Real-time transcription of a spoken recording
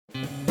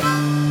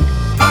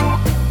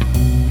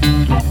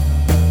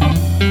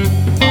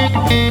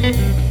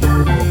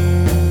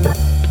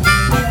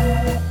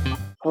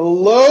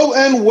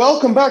and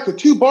welcome back to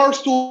Two Bar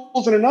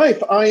Stools and a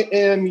Knife. I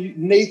am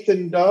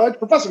Nathan Dodge,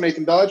 Professor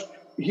Nathan Dodge,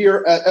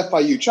 here at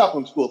FIU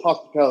Chaplain School of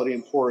Hospitality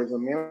and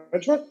Tourism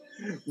Management.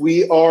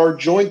 We are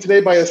joined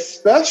today by a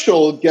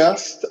special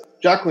guest,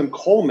 Jacqueline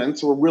Coleman,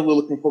 so we're really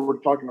looking forward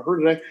to talking to her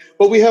today.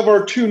 But we have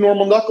our two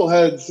normal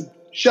knuckleheads,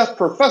 Chef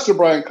Professor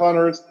Brian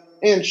Connors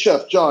and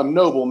Chef John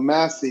Noble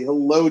Massey.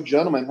 Hello,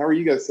 gentlemen. How are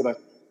you guys today?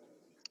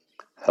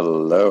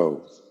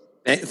 Hello.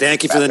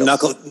 Thank you for the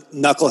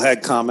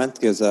knucklehead comment,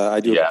 because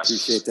I do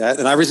appreciate that,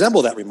 and I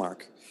resemble that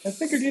remark. I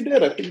figured you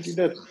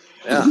did.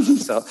 Yeah.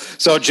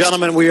 So,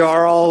 gentlemen, we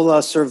are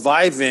all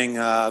surviving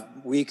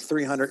week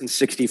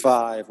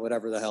 365,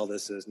 whatever the hell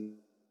this is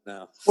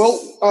now.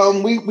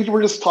 Well, we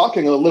were just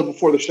talking a little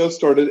before the show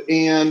started,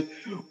 and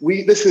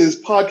this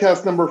is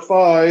podcast number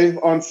 5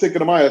 on Cinco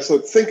de Mayo. So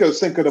it's Cinco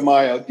de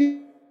Mayo.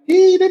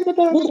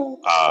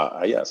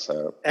 Yes.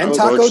 And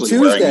Taco Tuesday.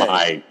 Wearing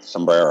my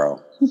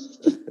sombrero.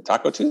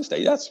 Taco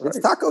Tuesday, yes, right.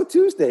 It's Taco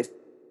Tuesday.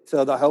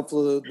 So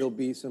hopefully there'll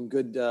be some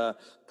good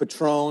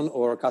Patron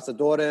or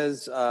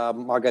Cazadores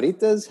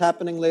margaritas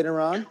happening later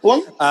on.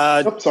 Well,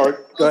 sorry.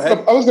 Go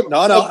ahead.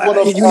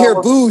 You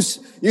hear booze.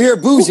 You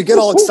get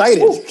all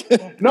excited.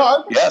 I'm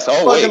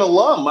an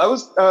alum. I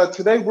was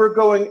today. We're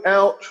going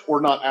out, or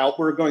not out.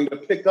 We're going to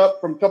pick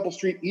up from Temple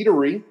Street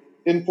Eatery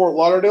in Fort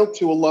Lauderdale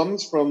 2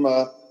 alums from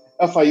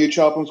FIU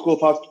Chaplain School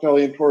of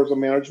Hospitality and Tourism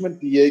Management,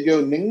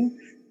 Diego Ning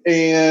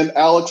and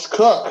Alex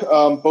Cook,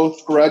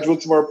 both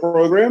graduates of our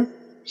program.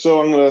 So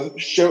I'm going to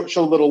show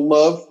a little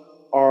love.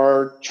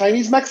 Our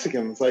Chinese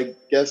Mexicans, I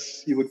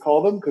guess you would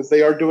call them, because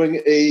they are doing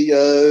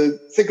a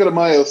Cinco de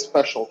Mayo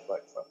special thing.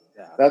 So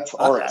that's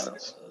our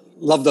essence.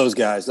 Love those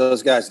guys.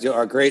 Those guys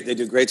are great. They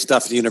do great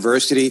stuff at the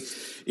university.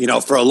 You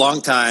know, for a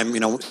long time,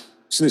 as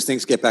soon as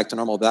things get back to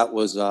normal, that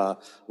was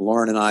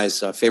Lauren and I's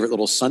favorite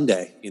little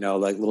Sunday.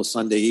 Like little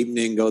Sunday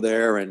evening, go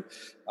there and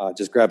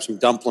just grab some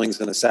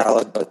dumplings and a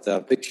salad.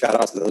 But big shout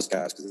out to those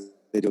guys, because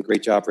they do a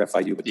great job for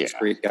FIU, but just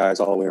great guys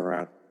all the way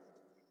around.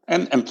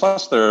 And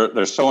plus,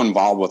 they're so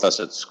involved with us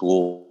at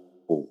school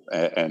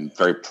and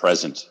very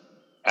present.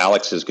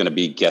 Alex is going to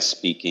be guest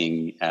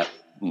speaking at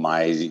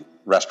my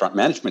restaurant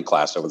management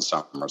class over the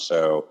summer.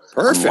 So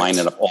perfect. I'm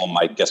lining up all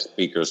my guest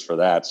speakers for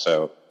that.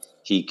 So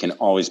he can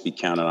always be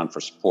counted on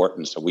for support.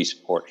 And so we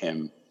support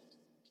him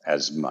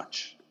as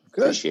much.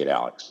 Good. Appreciate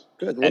Alex.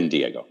 Good. And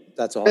Diego.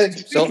 That's awesome.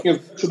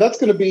 So that's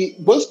going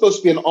to was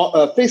supposed to be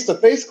a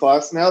face-to-face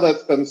class. Now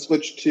that's been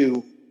switched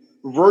to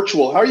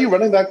virtual. How are you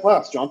running that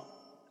class, John?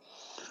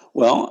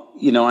 Well,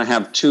 I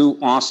have 2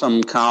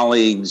 awesome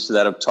colleagues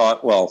that have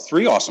taught,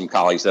 3 awesome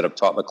colleagues that have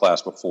taught the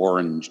class before,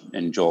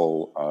 and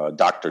Joel,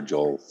 Dr.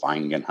 Joel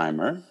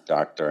Feingenheimer,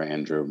 Dr.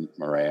 Andrew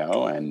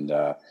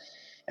Moreo,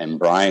 and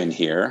Brian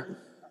here.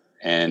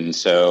 And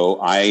so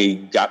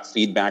I got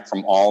feedback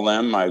from all of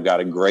them. I got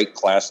a great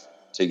class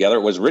together.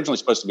 It was originally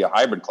supposed to be a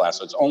hybrid class,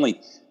 so it's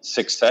only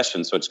 6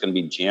 sessions, so it's going to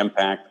be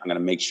jam-packed. I'm going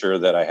to make sure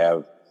that I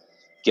have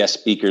guest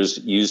speakers,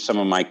 use some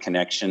of my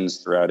connections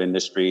throughout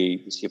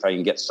industry, see if I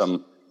can get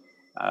some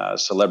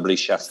celebrity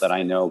chefs that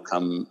I know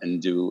come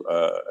and do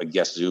a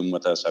guest Zoom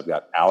with us. I've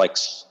got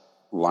Alex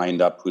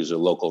lined up, who's a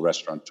local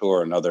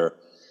restaurateur, another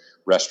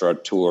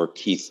restaurateur,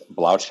 Keith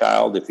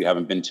Blauchild. If you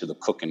haven't been to the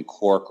Cook and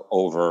Cork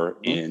over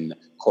in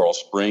Coral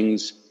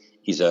Springs,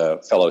 he's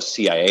a fellow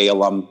CIA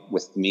alum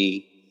with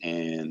me.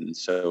 And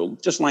so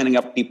just lining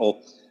up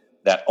people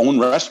that own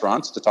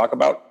restaurants to talk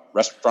about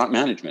restaurant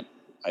management.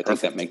 I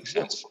think that makes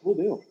sense. Cool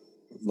deal.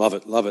 Love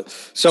it.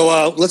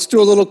 So let's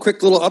do a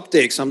quick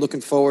update. So I'm looking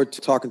forward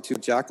to talking to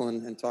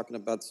Jacqueline and talking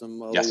about some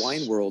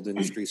wine world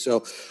industry.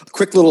 So a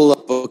quick little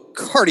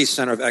Bacardi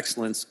Center of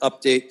Excellence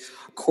update.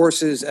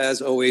 Courses,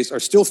 as always, are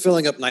still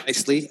filling up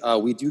nicely.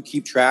 We do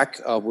keep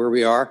track of where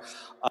we are.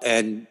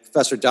 And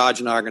Professor Dodge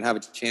and I are going to have a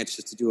chance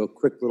just to do a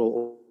quick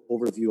little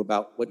overview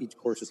about what each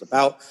course is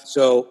about.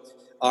 So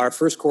our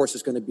first course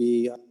is going to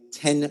be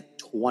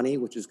 1020,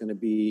 which is going to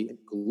be a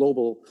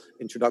global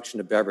introduction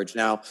to beverage.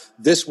 Now,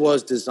 this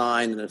was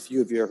designed, and a few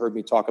of you have heard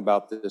me talk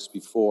about this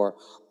before,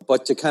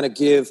 but to kind of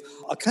give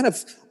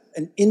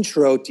an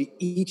intro to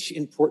each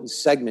important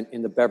segment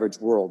in the beverage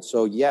world.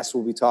 So yes,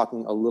 we'll be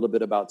talking a little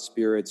bit about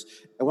spirits.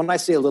 And when I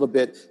say a little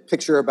bit,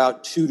 picture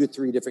about 2 to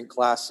 3 different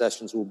class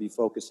sessions we'll be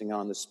focusing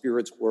on the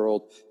spirits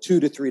world, 2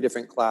 to 3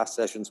 different class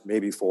sessions,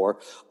 maybe 4,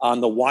 on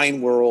the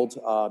wine world,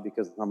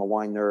 because I'm a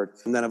wine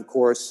nerd. And then, of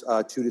course,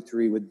 2 to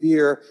 3 with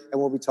beer.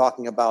 And we'll be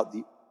talking about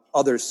the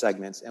other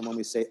segments. And when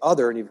we say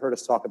other, and you've heard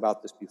us talk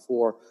about this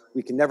before,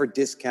 we can never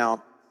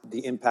discount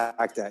the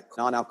impact that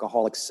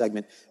non-alcoholic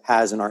segment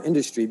has in our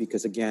industry,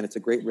 because again, it's a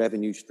great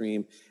revenue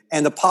stream.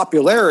 And the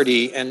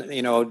popularity,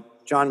 and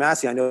John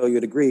Massey, I know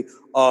you'd agree,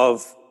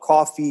 of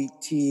coffee,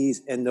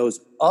 teas, and those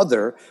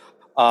other.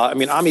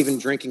 I'm even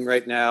drinking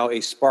right now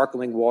a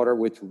sparkling water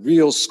with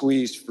real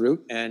squeezed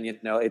fruit, and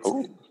it's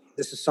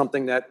This is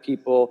something that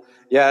people,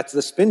 it's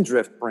the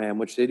Spindrift brand,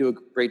 which they do a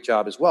great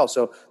job as well.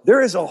 So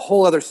there is a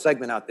whole other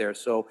segment out there.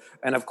 So,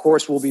 and of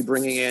course, we'll be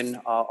bringing in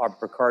our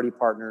Bacardi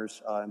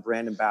partners and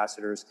brand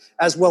ambassadors,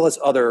 as well as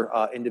other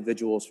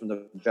individuals from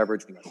the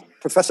beverage industry.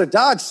 Professor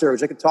Dodge,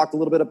 Serge, I could talk a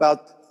little bit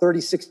about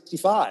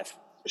 3065.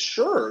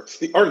 Sure. It's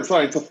the art and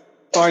science of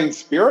fine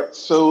spirits.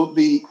 So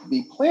the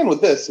plan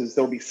with this is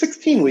there will be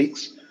 16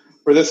 weeks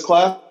for this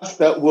class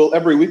that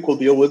every week we'll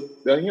deal with,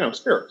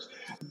 spirits.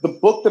 The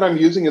book that I'm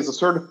using is a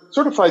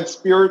certified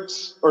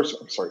specialist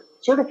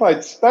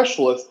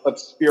of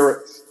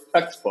spirits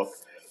textbook.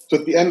 So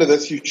at the end of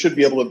this, you should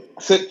be able to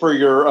sit for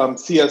your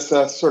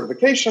CSS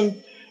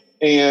certification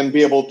and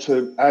be able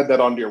to add that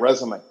onto your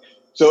resume.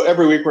 So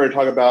every week we're going to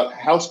talk about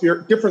how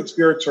different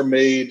spirits are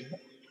made.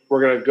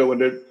 We're going to go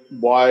into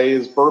why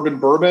is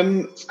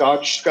bourbon,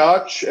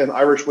 scotch, and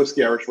Irish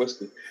whiskey.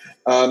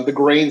 The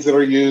grains that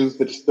are used,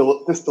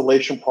 the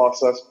distillation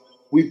process.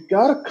 We've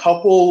got a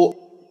couple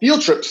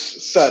field trips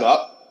set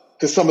up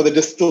to some of the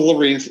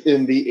distilleries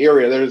in the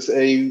area. There's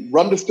a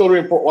rum distillery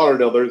in Fort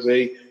Lauderdale. There's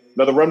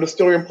another rum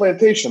distillery in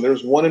Plantation.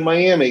 There's one in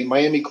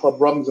Miami Club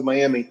Rums in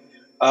Miami.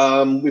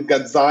 We've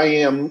got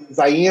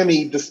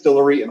Miami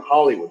Distillery in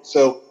Hollywood.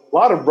 So a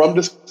lot of rum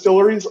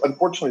distilleries.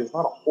 Unfortunately, there's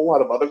not a whole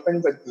lot of other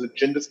things. Like there's a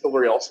gin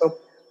distillery also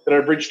that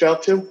I've reached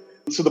out to.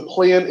 So the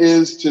plan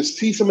is to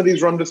see some of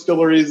these rum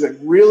distilleries and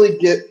really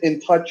get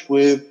in touch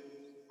with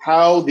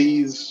how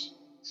these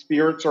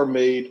spirits are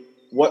made,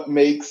 what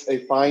makes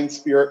a fine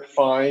spirit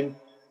fine.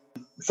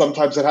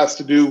 Sometimes it has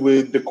to do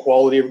with the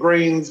quality of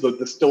grains, the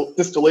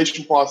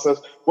distillation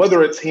process,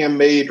 whether it's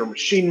handmade or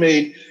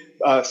machine-made,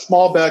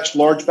 small batch,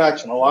 large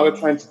batch, and a lot of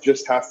times it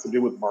just has to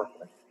do with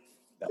marketing.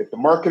 If the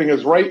marketing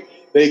is right,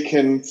 they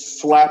can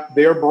slap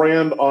their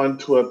brand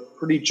onto a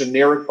pretty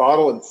generic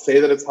bottle and say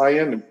that it's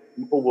high-end, and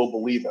people will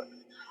believe it.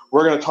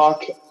 We're going to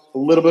talk a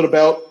little bit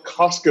about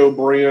Costco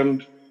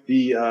brand,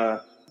 the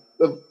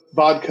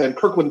vodka and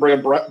Kirkland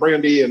brand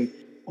brandy and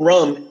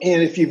rum.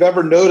 And if you've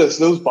ever noticed,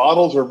 those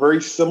bottles are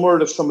very similar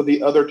to some of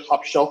the other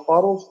top shelf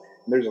bottles.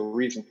 And there's a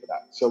reason for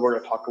that. So we're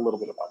going to talk a little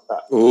bit about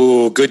that.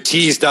 Ooh, good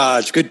tease,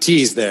 Dodge. Good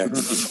tease there.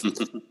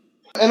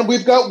 And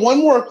we've got one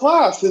more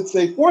class. It's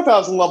a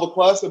 4,000 level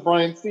class that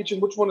Brian's teaching.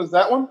 Which one is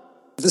that one?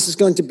 This is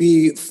going to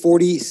be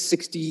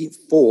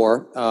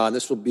 4064.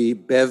 This will be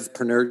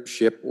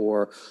Bevpreneurship,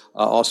 or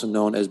also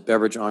known as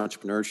Beverage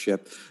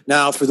Entrepreneurship.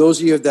 Now, for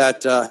those of you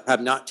that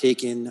have not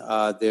taken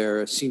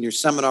their senior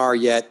seminar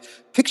yet,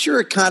 picture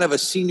a kind of a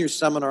senior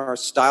seminar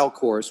style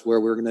course where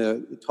we're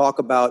going to talk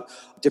about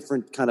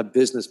different kind of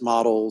business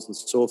models and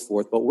so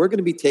forth. But we're going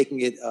to be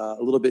taking it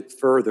a little bit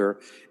further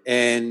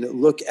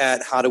and look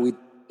at how do we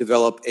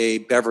develop a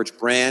beverage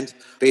brand,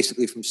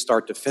 basically from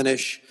start to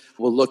finish.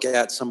 We'll look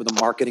at some of the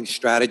marketing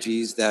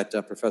strategies that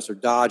Professor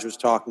Dodge was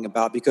talking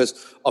about,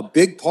 because a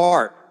big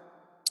part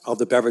of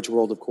the beverage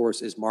world, of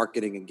course, is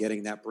marketing and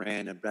getting that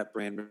brand and that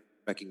brand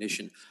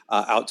recognition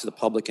out to the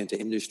public and to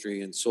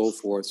industry and so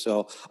forth.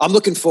 So I'm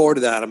looking forward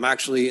to that. I'm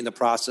actually in the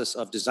process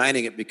of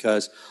designing it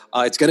because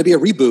it's going to be a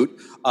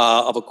reboot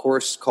of a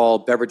course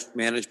called Beverage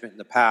Management in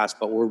the past,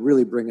 but we're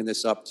really bringing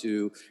this up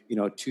to,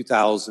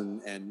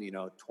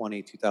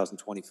 2020,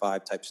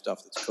 2025 type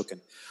stuff that's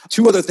cooking.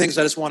 Two other things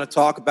I just want to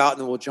talk about,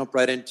 and then we'll jump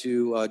right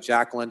into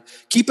Jacqueline.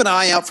 Keep an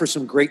eye out for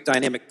some great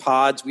dynamic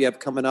pods we have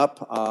coming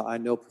up. I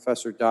know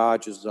Professor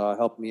Dodge is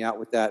helping me out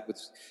with that,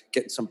 with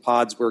getting some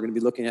pods. We're going to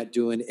be looking at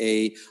doing a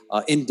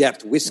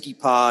in-depth whiskey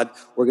pod.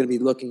 We're going to be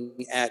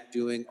looking at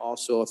doing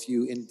also a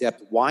few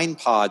in-depth wine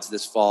pods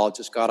this fall.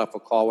 Just got off a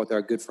call with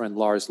our good friend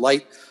Lars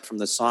Light from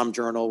the Somm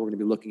Journal. We're going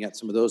to be looking at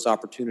some of those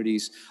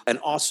opportunities. And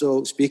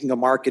also, speaking of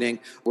marketing,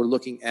 we're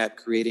looking at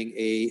creating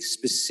a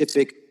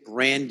specific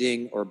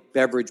branding or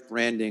beverage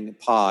branding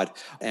pod.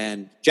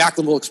 And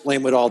Jacqueline will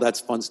explain what all that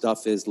fun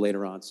stuff is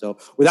later on. So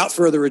without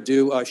further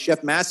ado,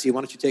 Chef Massey,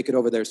 why don't you take it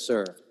over there,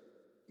 sir?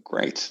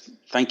 Great.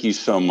 Thank you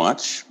so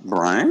much,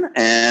 Brian.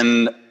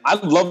 And I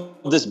love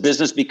this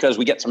business because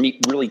we get to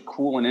meet really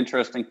cool and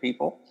interesting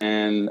people.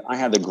 And I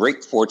had the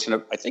great fortune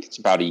of, I think it's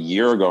about a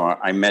year ago,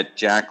 I met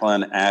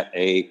Jacqueline at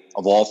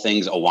of all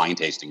things, a wine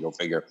tasting. Go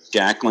figure.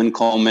 Jacqueline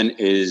Coleman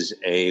is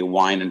a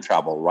wine and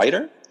travel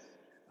writer.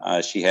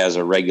 She has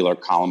a regular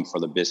column for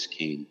the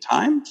Biscayne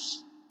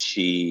Times.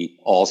 She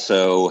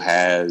also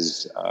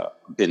has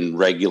been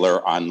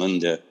regular on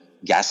Linda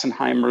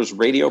Gassenheimer's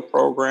radio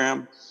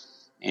program,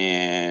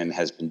 and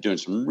has been doing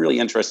some really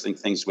interesting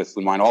things with food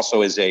and wine.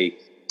 Also is a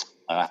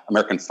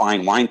American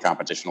Fine Wine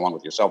Competition along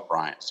with yourself,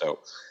 Brian. So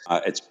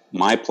it's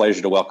my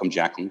pleasure to welcome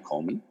Jacqueline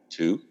Coleman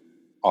to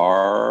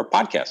our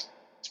podcast.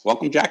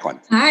 Welcome, Jacqueline.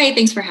 Hi,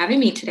 thanks for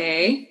having me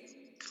today.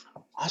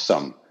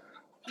 Awesome.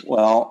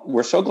 Well,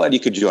 we're so glad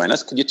you could join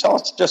us. Could you tell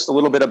us just a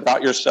little bit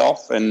about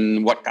yourself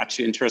and what got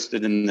you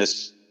interested in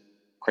this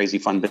crazy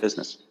fun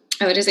business?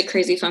 Oh, it is a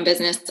crazy fun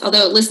business.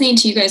 Although listening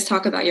to you guys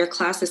talk about your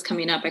classes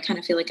coming up, I kind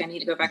of feel like I need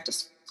to go back to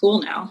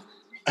school now.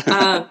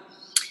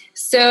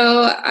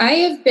 So I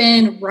have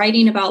been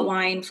writing about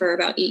wine for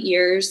about 8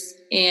 years.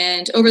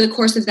 And over the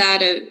course of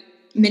that,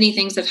 many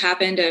things have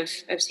happened.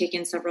 I've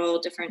taken several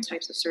different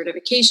types of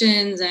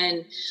certifications,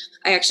 and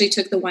I actually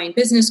took the wine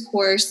business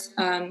course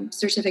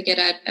certificate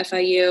at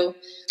FIU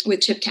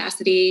with Chip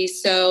Cassidy.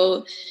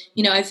 So,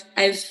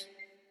 I've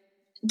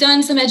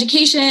done some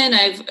education.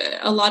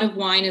 A lot of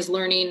wine is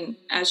learning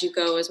as you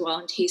go as well,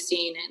 and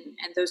tasting.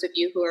 And those of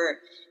you who are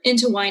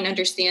into wine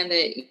understand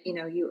that,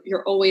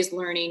 you're always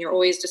learning, you're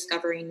always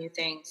discovering new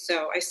things.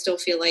 So I still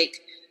feel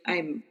like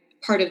I'm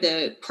part of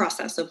the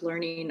process of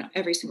learning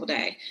every single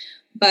day.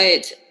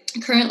 But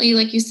currently,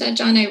 like you said,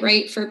 John, I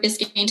write for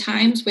Biscayne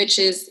Times, which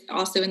is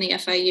also in the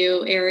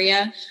FIU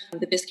area,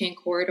 the Biscayne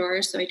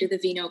corridor. So I do the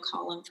Vino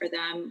column for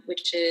them,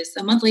 which is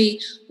a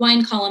monthly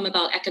wine column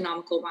about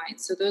economical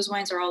wines. So those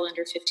wines are all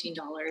under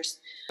 $15.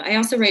 I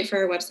also write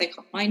for a website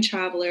called Wine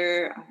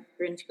Traveler,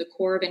 written for the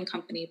Corbin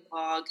Company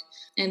blog,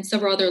 and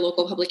several other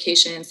local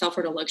publications,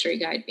 Salford A Luxury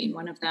Guide being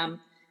one of them.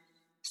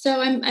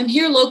 So I'm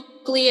here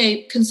locally.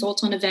 I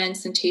consult on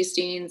events and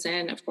tastings,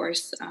 and of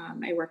course,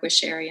 I work with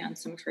Sherry on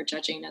some of her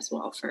judging as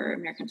well for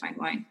American Fine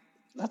Wine.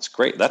 That's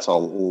great. That's a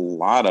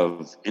lot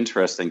of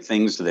interesting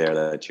things there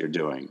that you're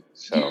doing.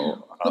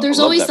 So, well, there's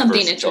always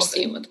something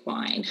interesting with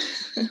wine.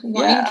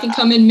 Wine can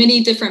come in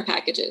many different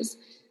packages.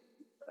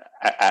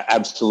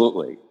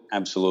 Absolutely.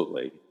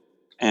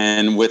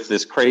 And with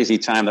this crazy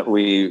time that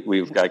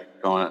we've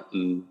got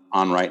going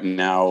on right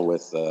now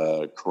with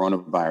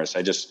coronavirus,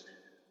 I just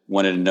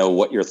wanted to know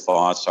what your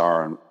thoughts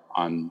are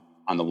on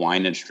the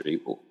wine industry.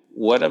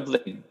 What have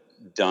they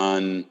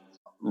done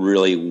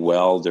really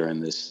well during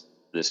this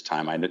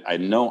time? I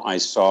know I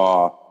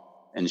saw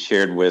and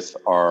shared with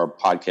our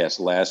podcast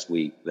last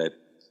week that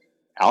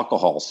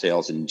alcohol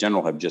sales in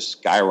general have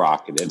just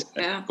skyrocketed.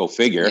 Yeah. Go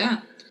figure. Yeah.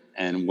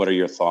 And what are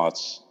your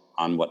thoughts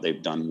on what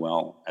they've done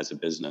well as a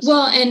business?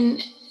 Well,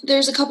 and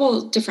there's a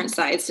couple different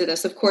sides to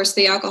this. Of course,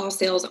 the alcohol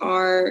sales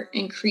are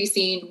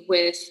increasing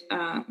with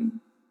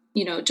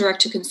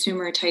direct to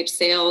consumer type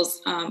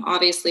sales.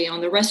 Obviously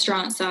on the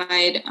restaurant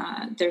side,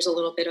 there's a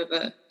little bit of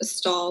a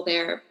stall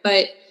there.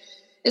 But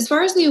as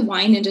far as the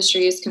wine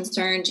industry is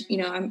concerned,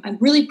 I'm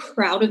really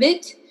proud of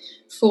it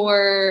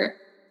for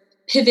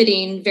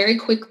pivoting very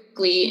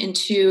quickly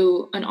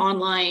into an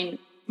online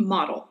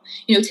model.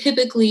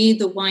 Typically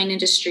the wine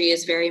industry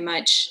is very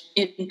much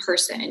in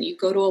person. You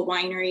go to a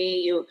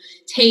winery, you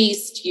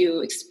taste,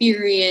 you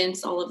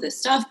experience all of this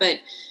stuff, but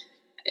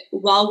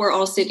while we're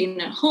all sitting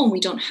at home, we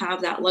don't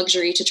have that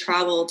luxury to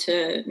travel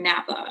to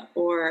Napa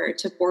or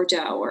to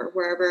Bordeaux or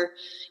wherever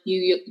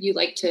you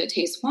like to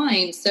taste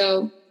wine.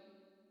 So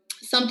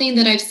something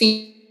that I've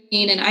seen,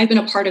 and I've been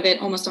a part of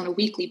it almost on a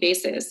weekly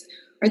basis,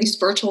 are these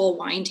virtual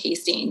wine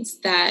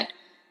tastings that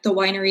the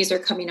wineries are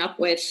coming up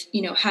with,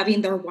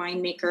 having their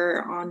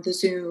winemaker on the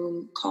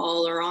Zoom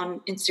call or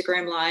on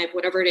Instagram Live,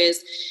 whatever it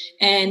is,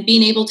 and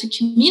being able to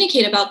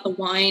communicate about the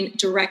wine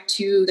direct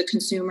to the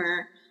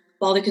consumer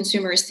while the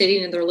consumer is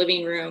sitting in their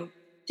living room,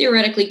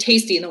 theoretically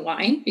tasting the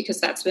wine,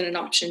 because that's been an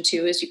option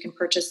too, is you can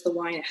purchase the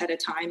wine ahead of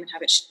time and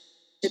have it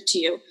shipped to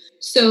you.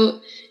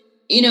 So,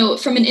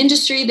 from an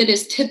industry that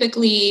is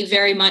typically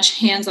very much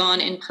hands-on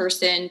in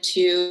person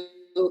to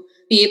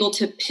be able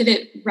to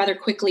pivot rather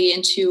quickly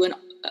into an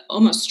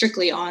almost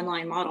strictly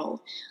online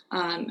model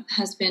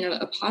has been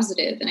a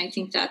positive. And I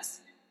think that's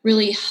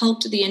really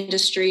helped the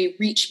industry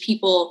reach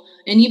people,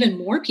 and even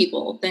more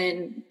people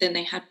than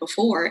they had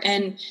before.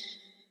 And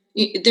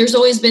there's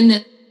always been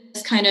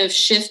this kind of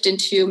shift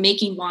into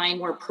making wine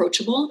more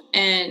approachable.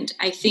 And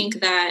I think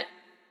that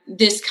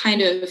this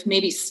kind of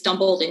maybe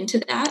stumbled into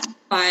that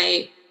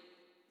by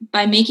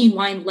making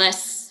wine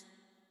less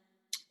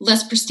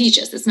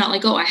prestigious. It's not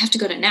like, oh, I have to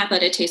go to Napa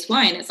to taste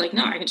wine. It's like,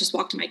 no, I can just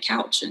walk to my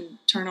couch and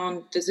turn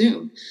on the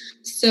Zoom.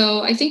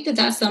 So I think that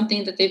that's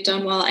something that they've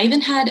done well. I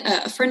even had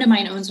a friend of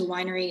mine owns a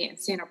winery in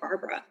Santa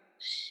Barbara,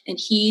 and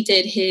he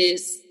did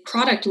his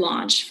product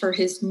launch for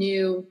his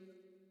new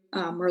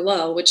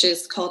Merlot, which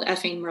is called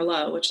Effing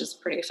Merlot, which is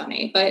pretty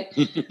funny. But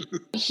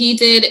he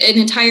did an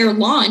entire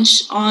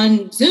launch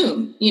on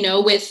Zoom,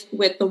 with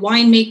the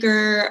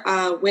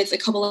winemaker, with a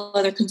couple of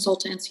other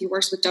consultants. He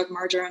works with Doug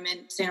Marjoram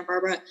in Santa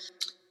Barbara.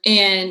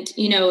 And,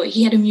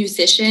 he had a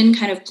musician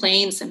kind of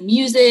playing some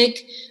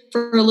music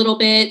for a little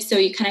bit. So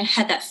you kind of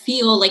had that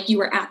feel like you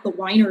were at the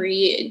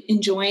winery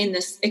enjoying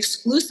this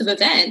exclusive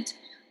event,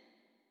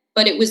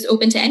 but it was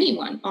open to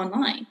anyone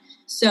online.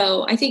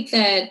 So I think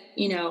that,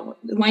 the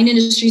wine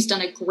industry's done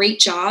a great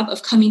job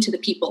of coming to the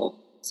people,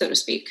 so to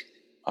speak.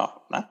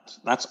 Oh,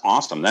 that's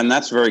awesome. Then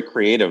that's very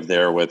creative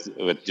there with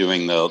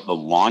doing the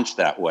launch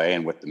that way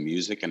and with the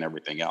music and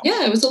everything else.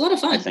 Yeah, it was a lot of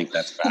fun. I think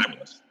that's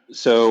fabulous.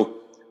 So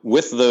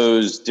with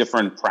those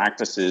different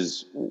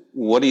practices,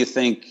 what do you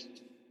think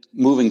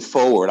moving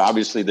forward?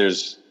 Obviously,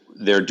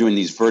 they're doing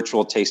these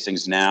virtual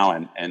tastings now,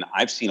 and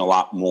I've seen a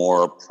lot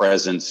more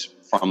presence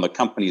from the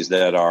companies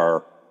that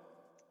are,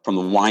 from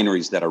the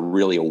wineries that are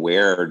really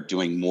aware,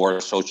 doing more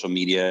social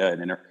media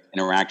and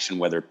interaction,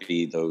 whether it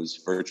be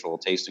those virtual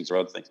tastings or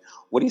other things.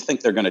 What do you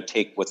think they're going to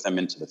take with them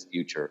into the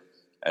future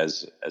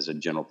as a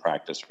general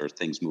practice, or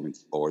things moving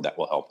forward that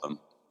will help them?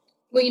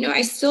 Well,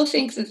 I still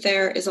think that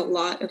there is a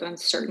lot of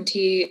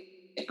uncertainty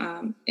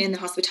in the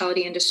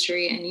hospitality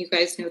industry, and you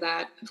guys know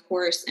that, of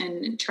course,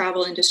 and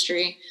travel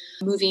industry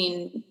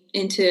moving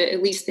into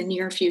at least the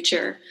near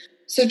future.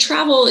 So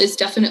travel is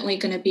definitely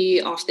going to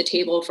be off the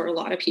table for a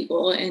lot of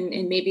people,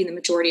 and maybe the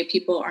majority of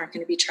people aren't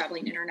going to be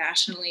traveling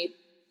internationally.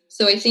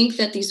 So I think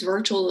that these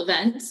virtual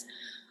events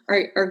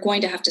are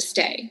going to have to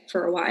stay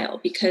for a while,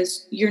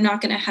 because you're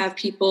not going to have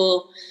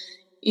people,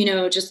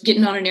 just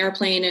getting on an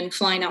airplane and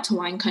flying out to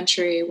wine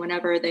country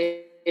whenever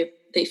they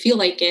feel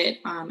like it.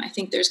 I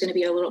think there's going to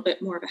be a little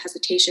bit more of a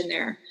hesitation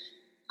there,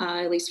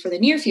 at least for the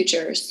near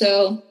future.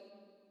 So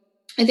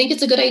I think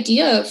it's a good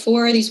idea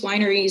for these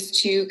wineries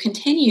to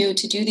continue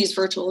to do these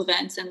virtual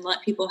events and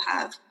let people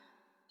have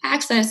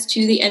access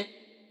to the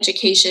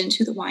education,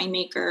 to the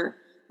winemaker,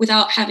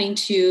 without having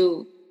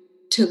to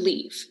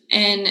leave.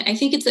 And I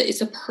think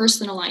it's a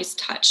personalized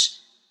touch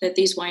that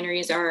these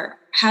wineries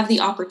have the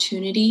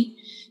opportunity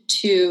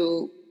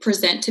to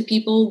present to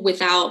people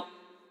without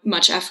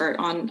much effort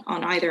on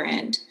either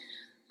end.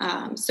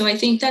 So I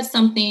think that's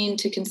something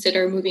to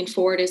consider moving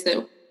forward, is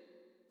that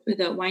the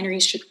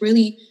wineries should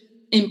really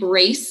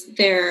embrace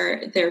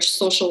their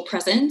social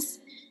presence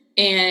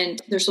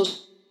and their social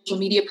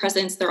media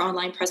presence, their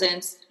online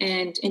presence,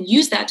 and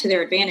use that to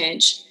their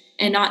advantage,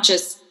 and not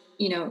just,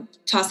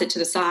 toss it to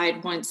the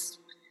side once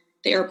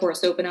the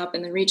airports open up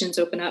and the regions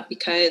open up,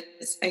 because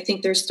I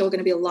think there's still going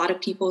to be a lot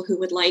of people who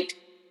would like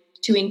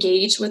to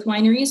engage with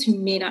wineries who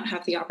may not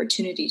have the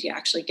opportunity to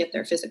actually get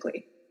there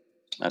physically.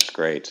 That's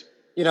great.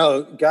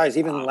 Guys,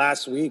 even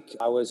last week,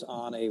 I was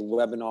on a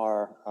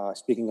webinar,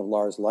 speaking of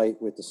Lars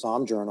Light, with the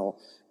Somm Journal,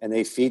 and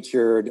they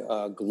featured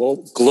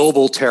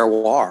global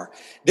terroir.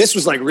 This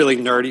was like really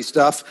nerdy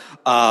stuff,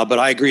 but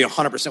I agree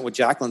 100% with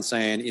Jacqueline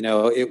saying,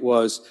 it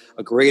was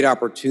a great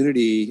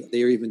opportunity.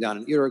 They were even down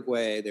in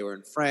Uruguay, they were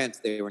in France,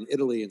 they were in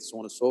Italy, and so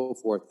on and so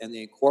forth, and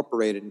they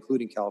incorporated,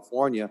 including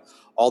California,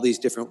 all these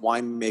different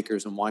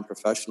winemakers and wine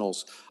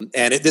professionals.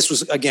 And this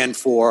was, again,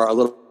 for a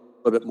little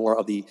bit more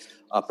of the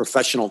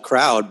professional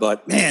crowd,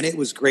 but man, it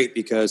was great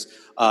because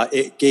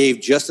it gave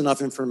just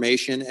enough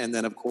information, and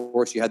then of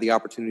course you had the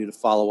opportunity to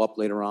follow up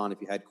later on if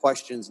you had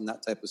questions and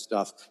that type of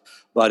stuff.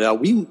 But I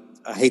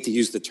hate to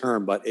use the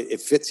term, but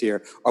it fits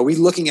here. Are we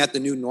looking at the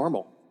new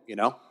normal?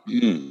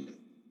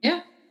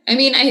 Yeah, I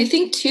mean, I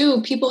think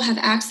too, people have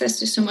access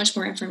to so much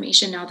more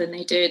information now than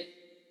they did,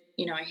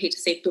 I hate to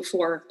say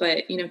before,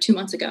 but 2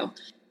 months ago,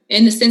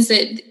 in the sense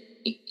that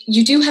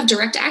you do have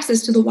direct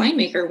access to the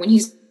winemaker when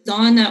he's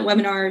on that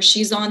webinar,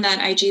 she's on that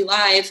IG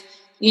live,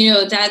 you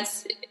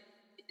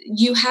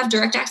have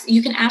direct access.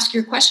 You can ask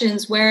your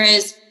questions.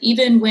 Whereas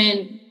even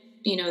when,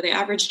 the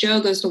average Joe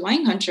goes to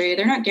wine country,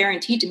 they're not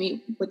guaranteed to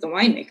meet with the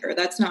winemaker.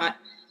 That's not,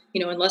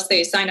 unless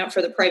they sign up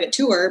for the private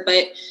tour.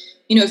 But,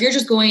 if you're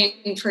just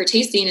going for a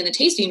tasting in the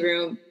tasting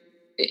room,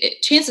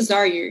 chances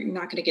are you're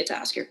not going to get to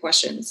ask your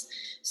questions.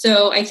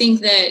 So I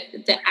think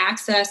that the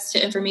access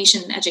to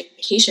information and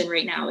education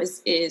right now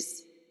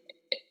is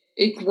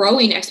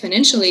growing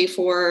exponentially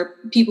for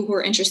people who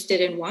are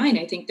interested in wine.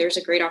 I think there's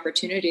a great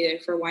opportunity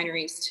for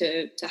wineries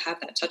to have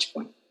that touch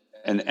point.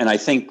 And I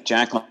think,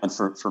 Jacqueline,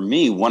 for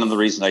me, one of the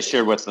reasons I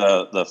shared with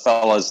the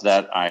fellas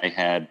that I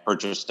had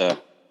purchased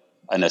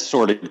an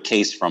assorted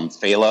case from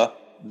Fela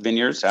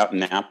Vineyards out in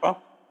Napa.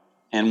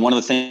 And one of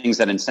the things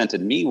that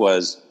incented me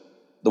was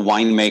the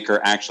winemaker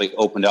actually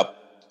opened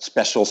up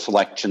special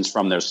selections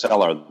from their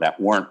cellar that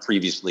weren't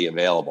previously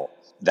available.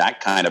 That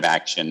kind of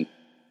action,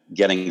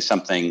 getting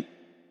something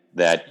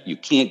that you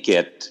can't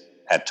get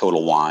at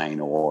Total Wine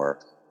or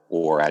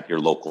at your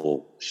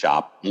local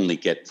shop, only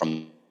get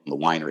from the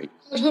winery.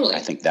 Oh, totally. I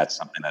think that's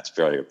something that's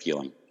very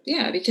appealing.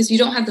 Yeah, because you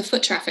don't have the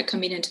foot traffic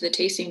coming into the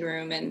tasting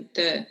room and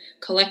the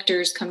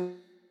collectors coming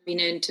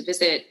in to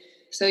visit.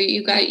 So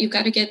you've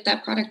got to get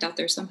that product out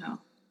there somehow.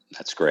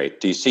 That's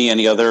great. Do you see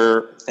any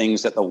other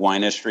things that the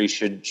wine industry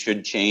should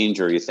change,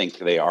 or you think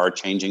they are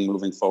changing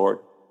moving forward,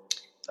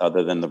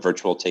 other than the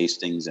virtual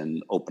tastings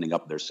and opening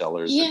up their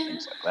cellars and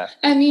things like that?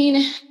 I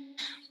mean,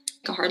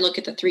 a hard look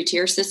at the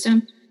 3-tier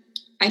system.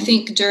 I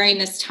think during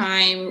this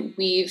time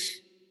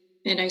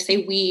and I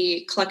say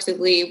we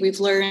collectively,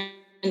 we've learned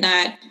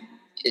that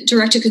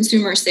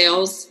direct-to-consumer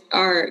sales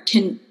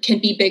can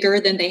be bigger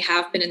than they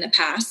have been in the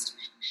past.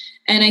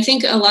 And I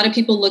think a lot of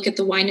people look at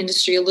the wine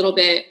industry a little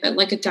bit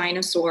like a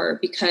dinosaur,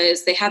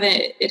 because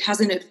it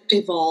hasn't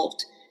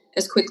evolved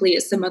as quickly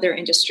as some other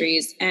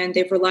industries. And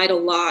they've relied a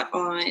lot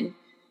on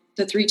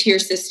the 3-tier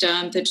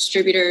system, the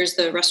distributors,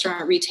 the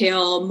restaurant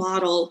retail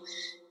model,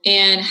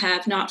 and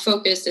have not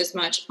focused as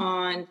much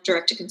on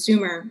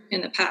direct-to-consumer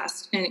in the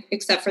past, and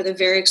except for the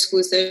very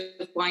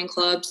exclusive wine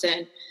clubs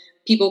and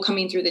people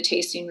coming through the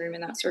tasting room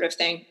and that sort of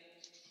thing.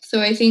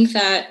 So I think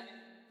that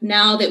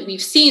now that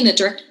we've seen that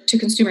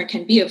direct-to-consumer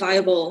can be a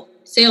viable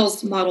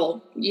sales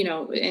model,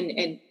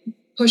 and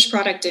push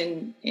product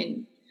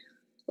in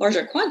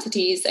larger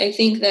quantities, I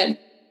think that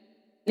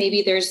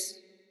maybe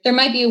there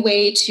might be a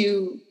way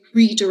to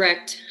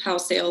redirect how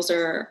sales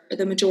are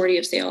the majority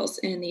of sales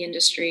in the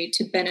industry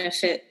to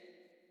benefit,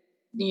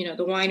 the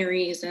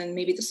wineries and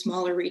maybe the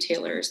smaller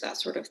retailers, that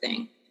sort of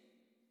thing.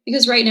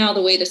 because right now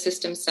the way the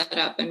system's set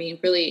up, I mean,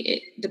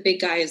 really the big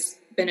guys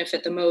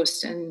benefit the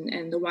most,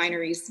 and the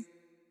wineries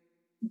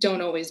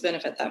don't always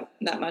benefit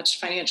that much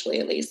financially,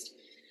 at least.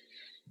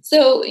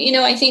 So,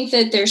 I think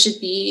that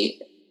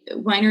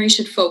wineries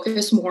should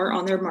focus more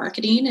on their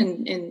marketing.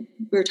 And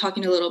we were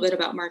talking a little bit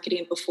about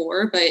marketing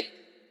before, but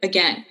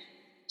again,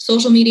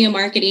 social media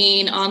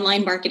marketing,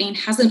 online marketing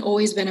hasn't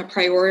always been a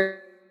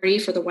priority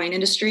for the wine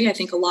industry. I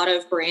think a lot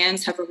of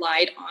brands have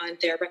relied on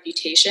their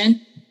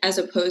reputation as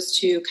opposed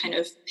to kind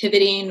of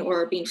pivoting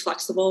or being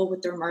flexible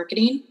with their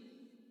marketing.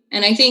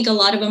 And I think a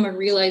lot of them are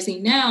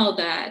realizing now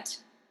that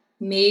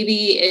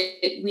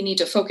maybe we need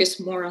to focus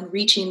more on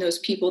reaching those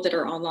people that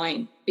are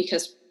online,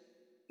 because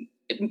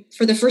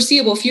for the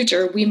foreseeable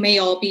future, we may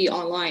all be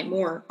online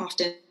more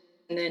often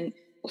than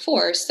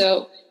before.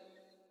 So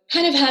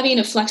kind of having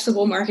a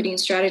flexible marketing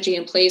strategy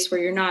in place where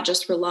you're not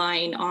just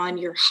relying on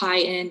your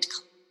high-end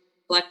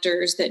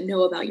collectors that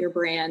know about your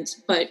brand,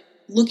 but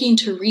looking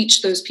to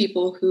reach those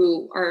people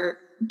who are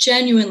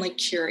genuinely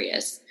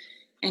curious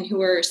and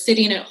who are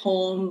sitting at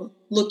home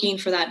looking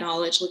for that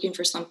knowledge, looking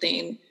for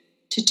something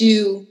to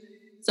do,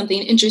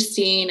 something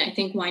interesting. I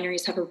think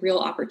wineries have a real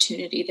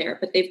opportunity there,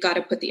 but they've got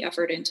to put the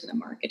effort into the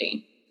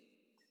marketing.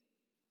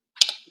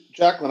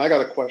 Jacqueline, I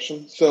got a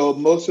question. So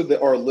most of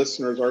our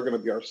listeners are going to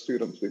be our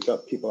students. We've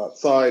got people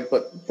outside,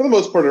 but for the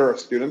most part, they're our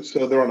students,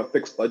 so they're on a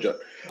fixed budget.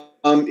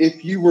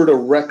 If you were to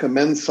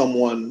recommend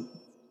someone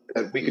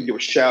that we could do a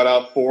shout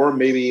out for,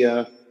 maybe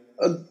a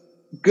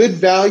good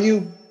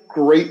value,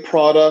 great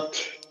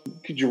product,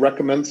 could you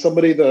recommend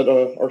somebody that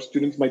our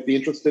students might be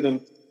interested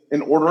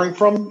in ordering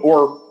from?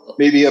 Or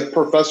maybe a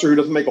professor who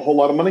doesn't make a whole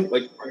lot of money,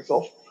 like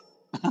myself?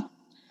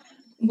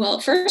 Well,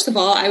 first of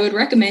all, I would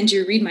recommend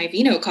you read my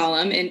vino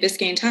column in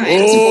Biscayne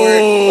Times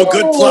for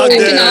good plug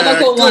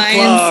economical there.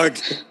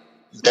 wines. Good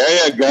plug.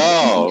 There you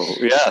go.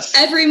 Yes.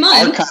 Every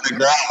month. Our kind of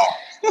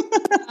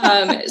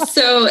girl.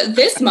 So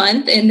this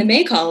month in the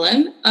May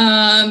column,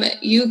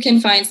 you can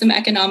find some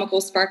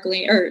economical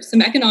sparkling or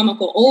some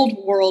economical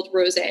old world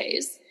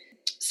rosés.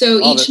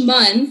 So each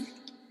month,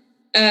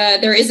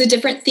 there is a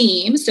different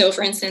theme. So,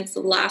 for instance,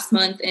 last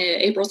month,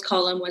 April's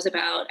column was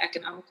about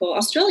economical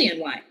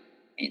Australian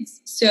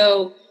wines.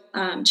 So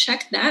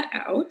check that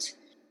out.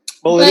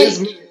 Well, it is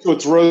May, so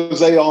it's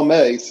rosé all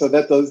May. So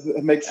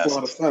it makes a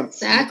lot of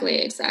sense.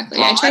 Exactly.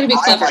 I try to be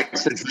clever.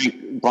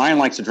 Brian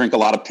likes to drink a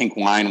lot of pink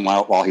wine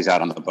while he's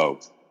out on the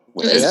boat.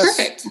 It's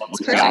perfect.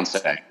 It's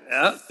perfect.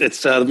 Yeah,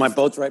 it's my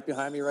boat's right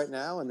behind me right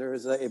now, and there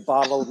is a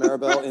bottle of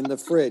Maribel in the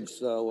fridge.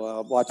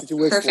 So watch what you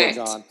wish for,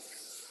 John.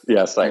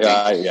 Yes,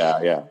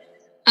 yeah.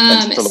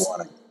 Thanks for the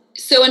warning.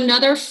 So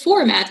another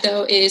format,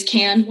 though, is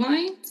canned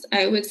wines.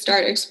 I would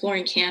start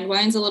exploring canned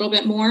wines a little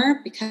bit more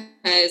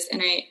because,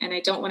 and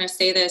I don't want to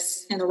say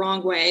this in the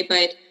wrong way,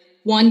 but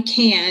one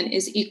can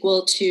is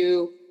equal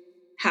to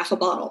half a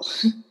bottle.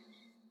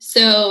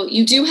 So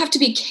you do have to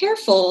be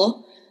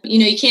careful.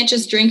 You can't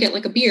just drink it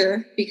like a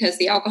beer because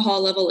the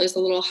alcohol level is a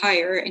little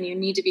higher, and you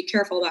need to be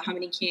careful about how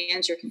many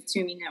cans you're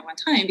consuming at one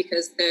time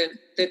because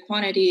the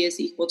quantity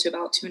is equal to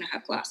about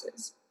 2.5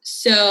 glasses.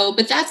 So,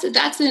 but that's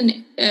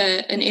an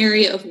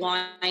area of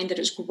wine that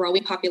is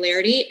growing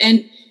popularity,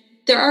 and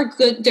there are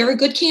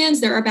good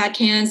cans, there are bad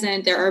cans,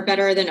 and there are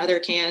better than other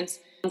cans.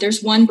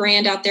 There's one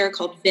brand out there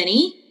called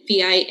Vinny,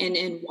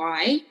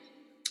 Vinny,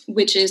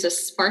 which is a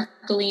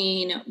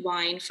sparkling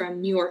wine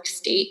from New York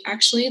State,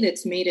 actually,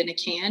 that's made in a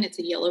can. It's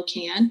a yellow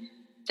can.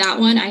 That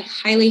one I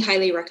highly,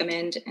 highly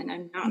recommend, and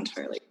I'm not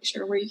entirely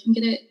sure where you can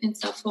get it in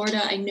South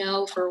Florida. I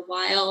know for a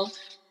while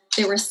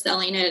they were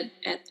selling it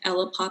at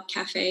Ella Pop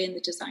Cafe in the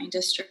Design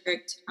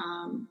District,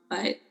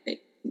 but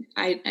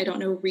I don't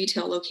know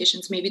retail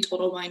locations. Maybe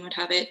Total Wine would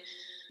have it.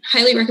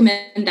 Highly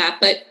recommend that.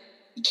 But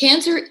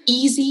cans are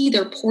easy.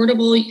 They're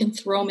portable. You can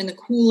throw them in the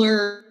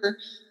cooler.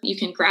 You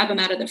can grab them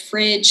out of the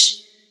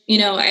fridge.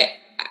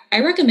 I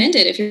recommend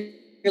it if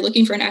you're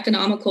looking for an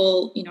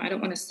economical, I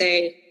don't want to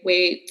say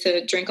way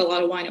to drink a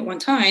lot of wine at one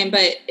time,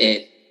 but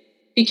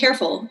be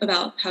careful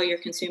about how you're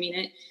consuming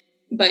it.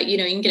 But, you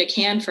can get a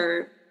can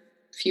for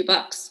a few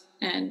bucks,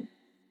 and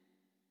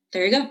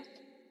there you go.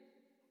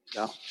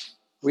 Yeah.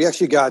 We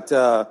actually got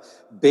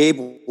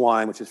Babe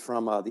wine, which is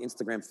from the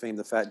Instagram fame,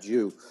 The Fat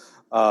Jew.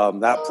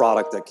 That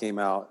product that came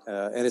out,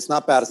 and it's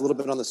not bad. It's a little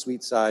bit on the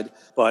sweet side,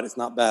 but it's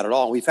not bad at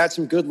all. We've had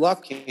some good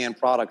luck canned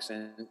products,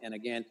 and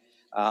again,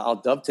 I'll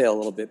dovetail a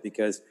little bit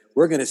because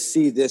we're going to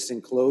see this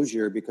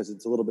enclosure because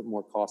it's a little bit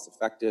more cost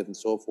effective and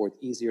so forth,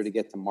 easier to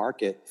get to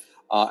market.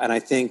 And I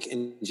think,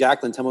 and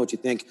Jacqueline, tell me what you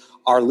think.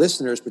 Our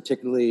listeners,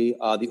 particularly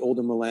the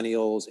older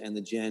millennials and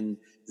the Gen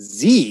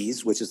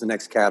Zs, which is the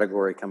next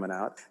category coming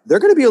out, they're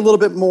going to be a little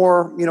bit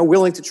more,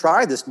 willing to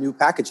try this new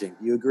packaging.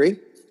 Do you agree?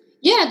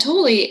 Yeah,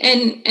 totally.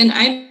 And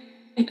I'm,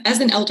 as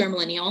an elder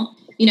millennial,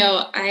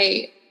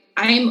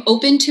 I'm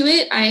open to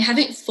it. I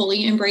haven't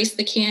fully embraced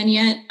the can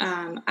yet.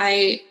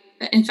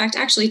 In fact,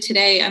 actually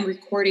today I'm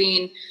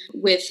recording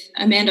with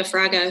Amanda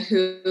Fraga,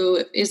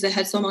 who is the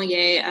head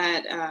sommelier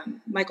at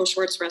Michael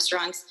Schwartz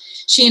Restaurants.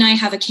 She and I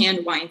have a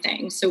canned wine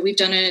thing. So we've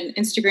done an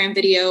Instagram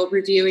video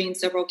reviewing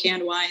several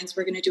canned wines.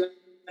 We're going to do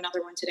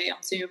another one today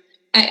on Zoom.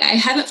 I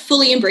haven't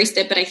fully embraced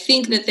it, but I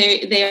think that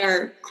they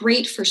are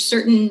great for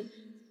certain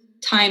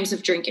times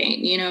of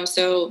drinking, you know,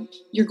 so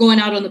you're going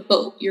out on the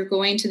boat, you're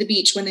going to the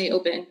beach when they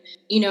open,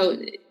 you know,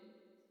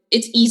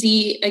 it's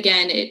easy.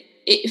 Again,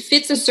 it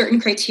fits a certain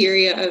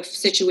criteria of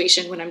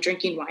situation when I'm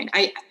drinking wine.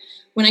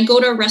 When I go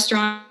to a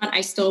restaurant,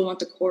 I still want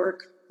the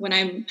cork. When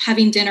I'm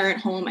having dinner at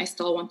home, I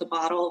still want the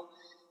bottle.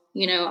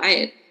 You know,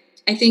 I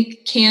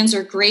think cans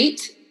are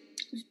great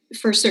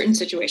for certain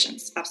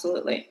situations.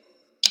 Absolutely.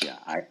 Yeah,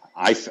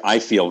 I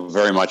feel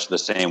very much the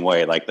same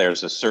way. Like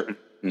there's a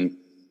certain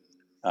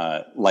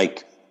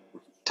like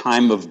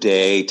time of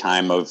day,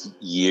 time of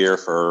year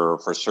for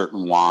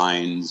certain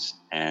wines,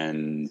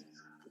 and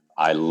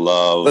I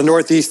love the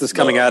Northeast is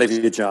coming out of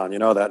you, John. You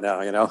know that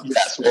now. You know.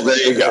 Yes. Well, there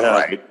you go.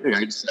 Right.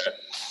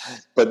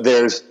 But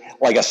there's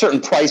like a certain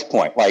price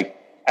point. Like,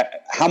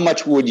 how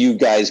much would you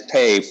guys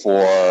pay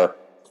for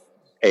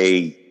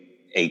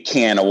a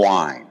can of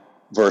wine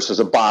versus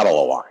a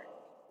bottle of wine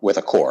with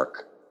a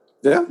cork?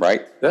 Yeah.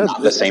 Right.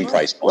 Not the same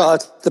price point. Well,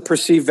 it's the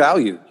perceived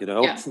value, you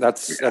know. Yeah.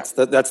 That's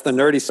the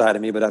nerdy side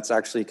of me, but that's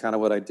actually kind of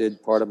what I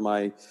did. Part of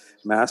my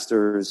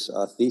master's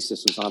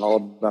thesis was on all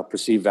about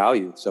perceived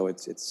value. So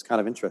it's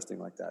kind of interesting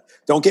like that.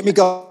 Don't get me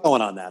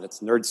going on that. It's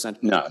nerd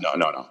centric.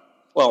 No.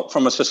 Well,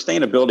 from a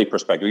sustainability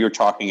perspective, you were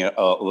talking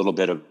a little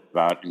bit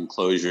about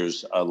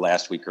enclosures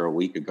last week or a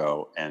week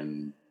ago,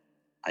 and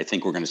I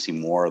think we're going to see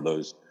more of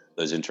those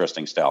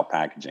interesting style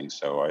packaging.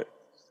 So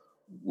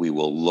we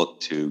will look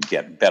to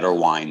get better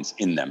wines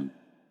in them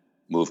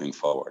moving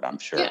forward, I'm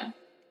sure. Yeah.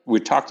 We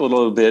talked a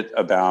little bit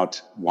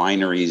about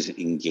wineries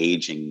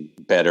engaging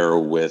better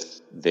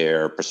with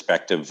their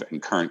prospective and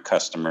current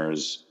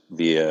customers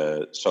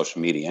via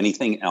social media.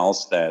 Anything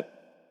else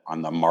that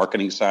on the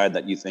marketing side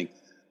that you think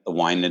the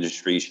wine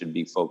industry should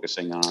be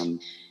focusing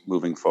on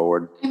moving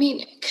forward? I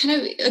mean,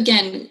 kind of,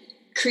 again,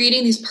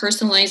 creating these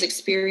personalized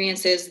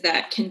experiences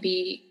that can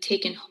be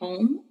taken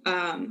home.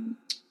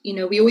 You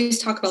know, we always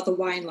talk about the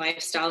wine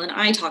lifestyle, and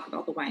I talk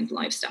about the wine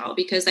lifestyle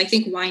because I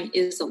think wine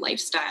is a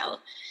lifestyle.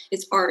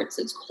 It's arts,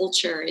 it's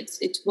culture, it's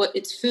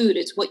food,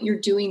 it's what you're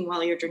doing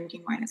while you're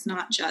drinking wine. It's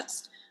not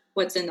just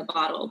what's in the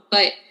bottle.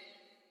 But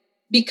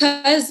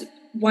because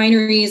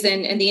wineries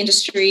and the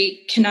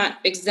industry cannot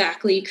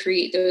exactly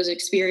create those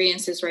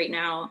experiences right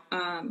now,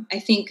 I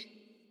think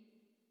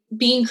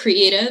being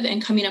creative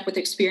and coming up with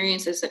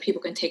experiences that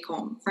people can take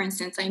home. For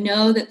instance, I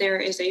know that there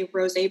is a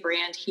rosé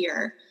brand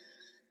here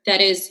that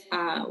is,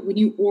 when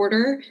you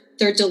order,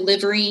 they're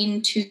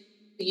delivering to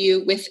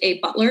you with a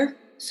butler.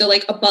 So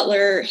like a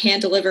butler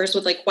hand delivers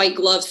with like white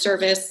glove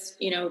service,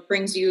 you know,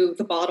 brings you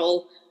the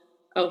bottle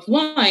of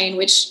wine,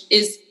 which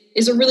is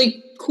a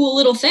really cool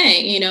little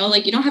thing, you know,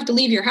 like you don't have to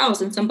leave your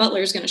house and some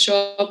butler is going to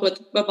show up with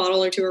a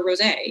bottle or two of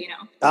rosé, you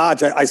know.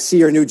 I see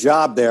your new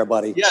job there,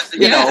 buddy. Yeah.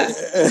 You know.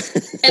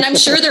 And I'm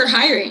sure they're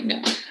hiring.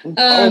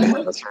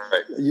 That's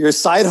right. Your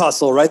side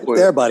hustle right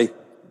there, buddy.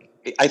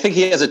 I think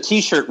he has a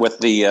T-shirt with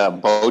the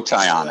bow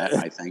tie on it,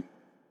 I think.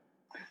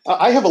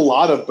 I have a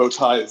lot of bow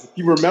ties. If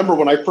you remember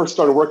when I first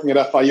started working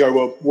at FIU, I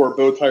wore a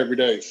bow tie every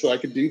day, so I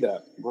could do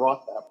that.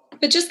 Brought that.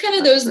 But just kind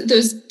of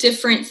those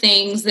different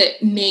things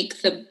that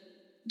make the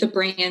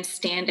brand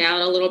stand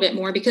out a little bit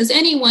more, because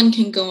anyone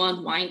can go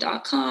on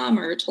wine.com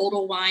or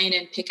Total Wine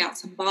and pick out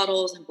some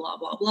bottles and blah,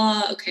 blah,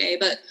 blah. Okay,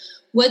 but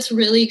what's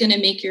really going to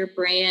make your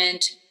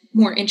brand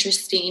more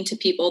interesting to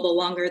people the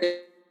longer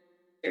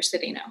they're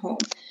sitting at home?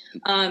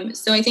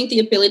 So I think the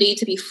ability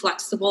to be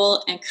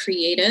flexible and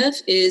creative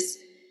is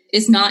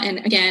not,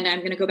 and again, I'm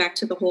going to go back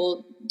to the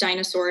whole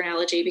dinosaur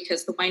analogy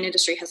because the wine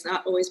industry has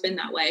not always been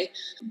that way.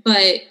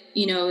 But,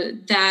 you know,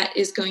 that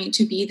is going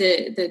to be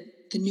the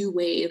new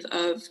wave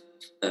of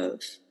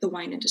the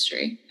wine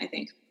industry, I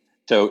think.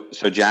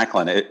 So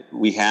Jacqueline,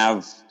 we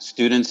have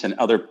students and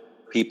other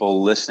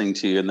people listening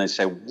to you, and they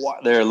say,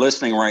 "What?" They're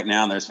listening right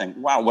now, and they're saying,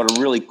 "Wow, what a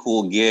really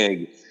cool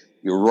gig!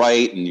 You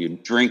write and you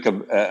drink a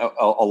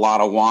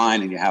lot of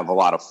wine and you have a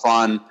lot of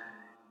fun."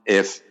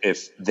 If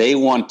they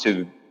want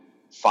to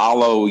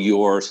follow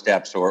your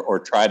steps or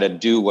try to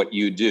do what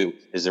you do,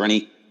 is there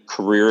any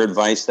career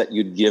advice that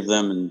you'd give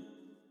them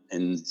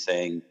in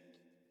saying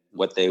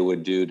what they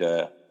would do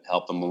to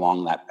help them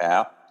along that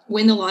path?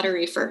 Win the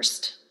lottery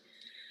first.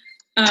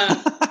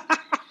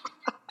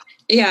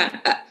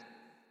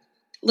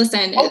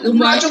 Listen.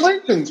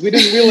 Congratulations! We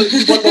didn't realize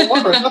you won the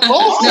lottery. That's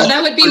awesome. No,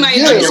 that would be my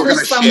advice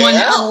for someone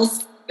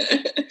else.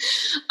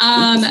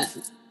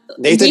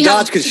 Nathan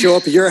Dodge could show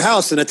up at your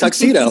house in a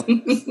tuxedo.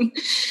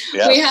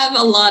 Yeah. We have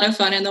a lot of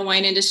fun in the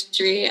wine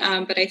industry,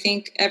 but I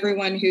think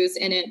everyone who's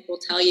in it will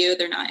tell you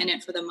they're not in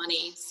it for the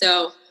money.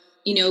 So,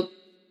 you know,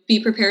 be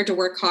prepared to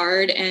work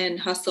hard and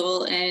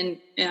hustle and,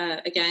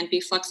 again, be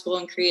flexible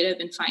and creative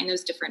and find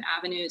those different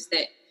avenues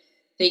that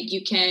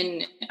you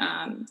can,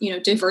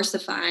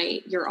 diversify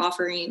your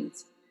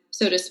offerings,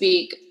 so to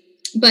speak.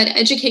 But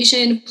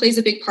education plays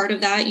a big part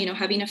of that. You know,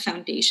 having a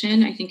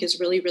foundation, I think, is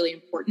really, really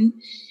important.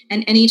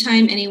 And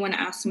anytime anyone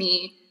asks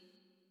me,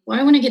 well,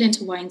 I want to get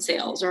into wine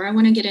sales or I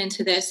want to get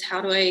into this,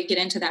 how do I get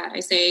into that? I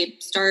say,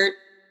 start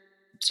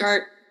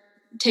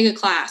take a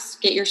class,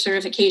 get your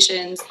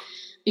certifications,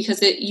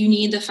 because you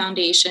need the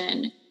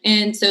foundation.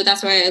 And so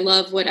that's why I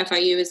love what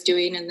FIU is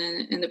doing in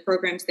the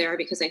programs there,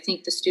 because I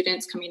think the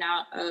students coming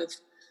out of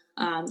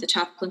the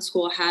chaplain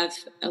school have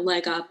a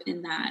leg up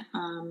in that.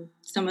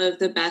 Some of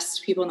the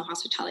best people in the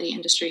hospitality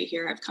industry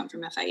here have come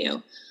from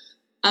FIU.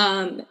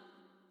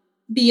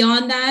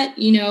 Beyond that,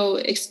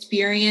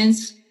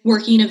 experience,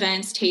 working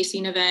events,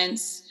 tasting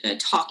events,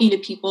 talking to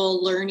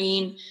people,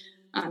 learning,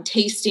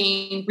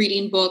 tasting,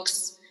 reading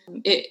books.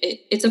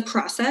 It's a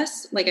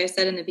process. Like I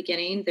said in the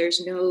beginning,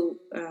 there's no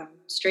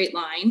straight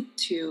line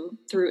through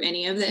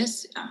any of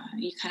this.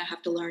 You kind of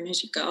have to learn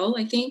as you go,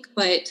 I think,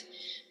 but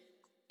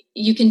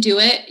you can do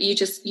it.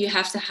 You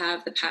have to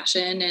have the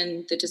passion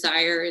and the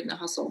desire and the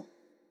hustle.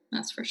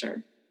 That's for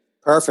sure.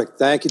 Perfect.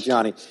 Thank you,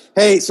 Johnny.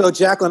 Hey, so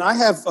Jacqueline, I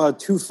have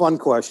two fun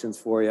questions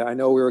for you. I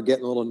know we were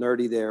getting a little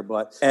nerdy there,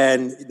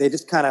 and they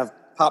just kind of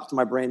popped to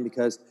my brain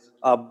because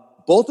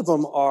both of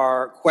them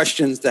are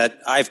questions that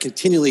I've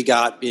continually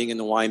got being in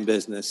the wine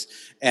business,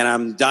 and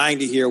I'm dying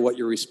to hear what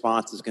your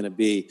response is going to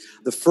be.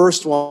 The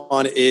first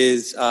one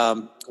is,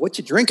 what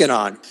you drinking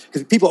on?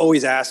 Because people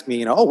always ask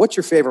me, what's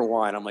your favorite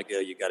wine? I'm like, oh,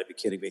 you got to be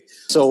kidding me.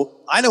 So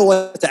I know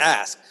what to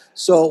ask.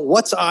 So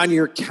what's on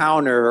your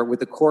counter with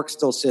the cork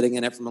still sitting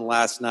in it from the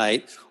last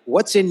night?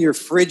 What's in your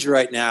fridge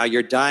right now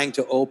you're dying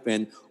to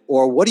open?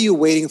 Or what are you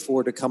waiting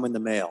for to come in the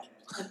mail?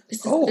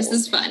 This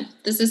is fun.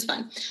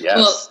 Yes.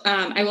 Well,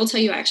 I will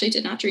tell you, I actually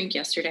did not drink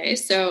yesterday,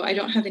 so I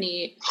don't have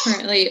any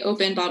currently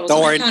open bottles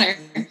on my counter.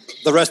 Don't worry.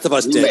 The rest of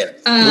us did.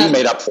 We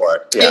made up for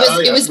it. Yeah.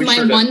 It was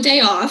my one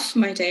day off.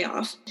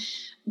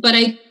 But I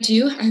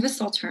have a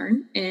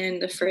Sauternes in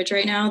the fridge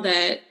right now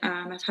that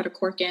I've had a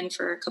cork in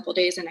for a couple of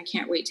days, and I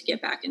can't wait to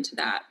get back into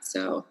that.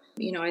 So,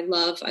 I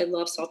love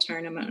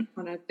Sauternes. I'm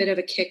on a bit of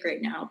a kick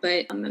right now,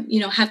 but,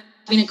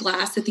 having a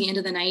glass at the end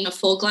of the night, a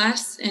full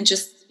glass, and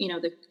just,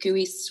 the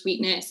gooey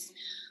sweetness,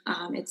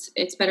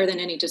 it's better than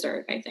any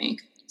dessert, I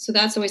think. So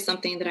that's always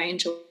something that I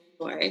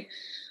enjoy.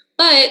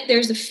 But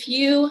there's a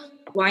few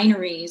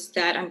wineries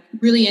that I'm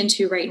really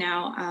into right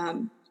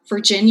now.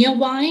 Virginia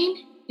wine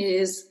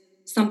is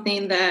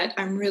something that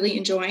I'm really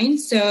enjoying.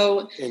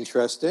 So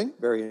interesting.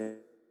 Very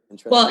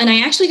interesting. Well, and I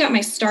actually got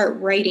my start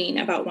writing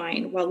about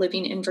wine while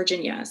living in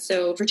Virginia.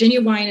 So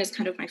Virginia wine is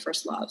kind of my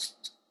first love.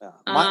 Yeah.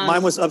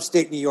 Mine was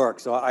upstate New York,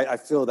 so I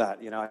feel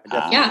that,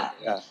 Yeah.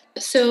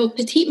 So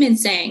Petit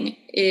Manseng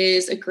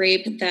is a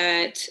grape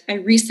that I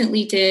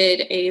recently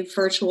did a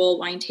virtual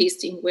wine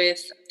tasting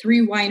with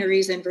 3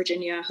 wineries in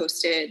Virginia,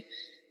 hosted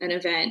an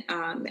event,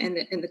 and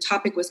the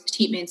topic was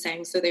Petit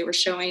Manseng. So they were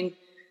showing,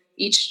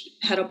 each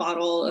had a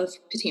bottle of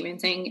Petit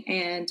Manseng,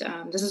 and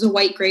this is a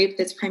white grape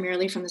that's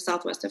primarily from the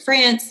southwest of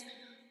France,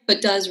 but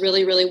does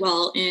really, really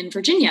well in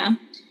Virginia.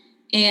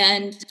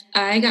 And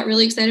I got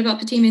really excited about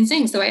Petit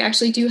Manseng. So I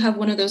actually do have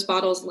one of those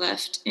bottles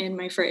left in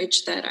my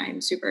fridge that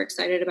I'm super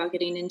excited about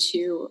getting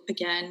into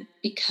again,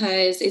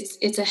 because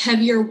it's a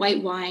heavier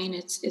white wine.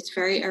 It's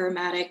very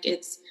aromatic.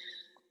 It's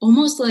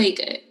almost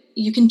like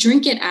you can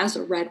drink it as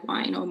a red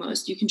wine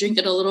almost. You can drink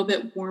it a little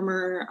bit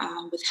warmer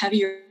with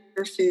heavier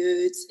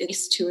foods,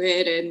 it's to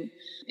it, and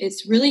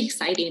it's really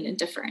exciting and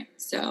different.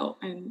 So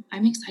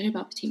I'm excited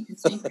about Petit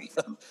Manseng right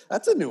now.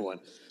 That's a new one.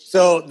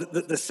 So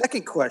the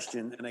second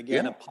question, and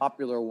again, a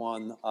popular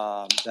one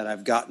that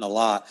I've gotten a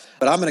lot,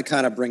 but I'm going to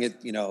kind of bring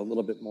it, a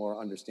little bit more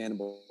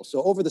understandable.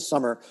 So over the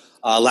summer,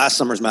 last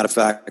summer, as a matter of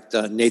fact,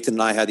 Nathan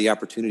and I had the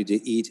opportunity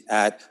to eat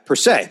at Per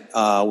Se,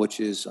 which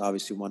is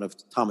obviously one of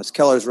Thomas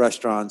Keller's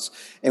restaurants,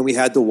 and we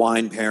had the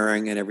wine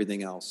pairing and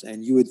everything else.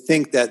 And you would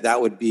think that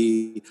would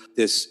be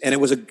this, and it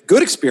was a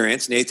good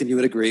experience. Nathan, you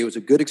would agree it was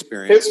a good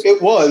experience.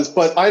 It was,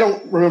 but I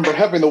don't remember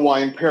having the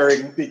wine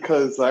pairing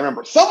because I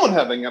remember someone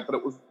having it, but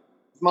it was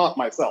not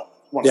myself.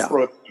 I want to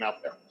throw it out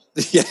there.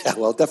 Yeah,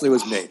 well, it definitely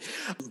was me.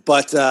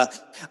 But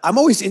I'm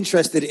always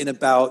interested in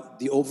about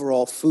the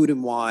overall food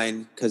and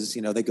wine because,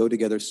 they go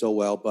together so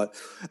well. But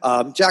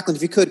Jacqueline,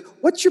 if you could,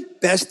 what's your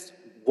best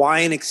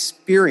wine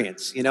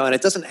experience? And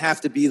it doesn't have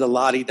to be the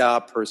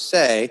la-di-da per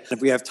se. If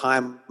we have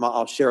time,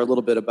 I'll share a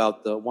little bit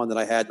about the one that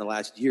I had in the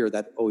last year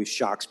that always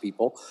shocks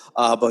people.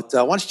 But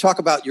why don't you talk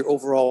about your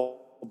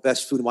overall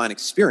best food and wine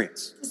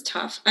experience? It's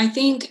tough.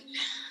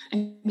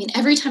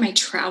 Every time I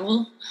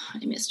travel,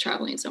 I miss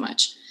traveling so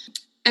much.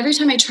 Every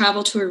time I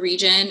travel to a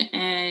region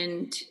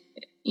and,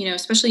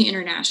 especially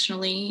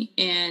internationally,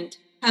 and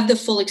have the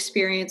full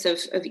experience of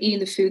eating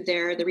the food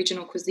there, the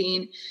regional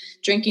cuisine,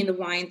 drinking the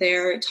wine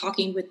there,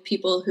 talking with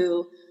people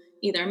who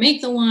either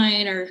make the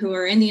wine or who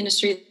are in the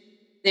industry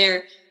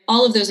there,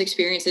 all of those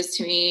experiences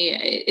to me,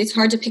 it's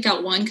hard to pick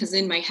out one because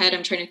in my head,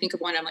 I'm trying to think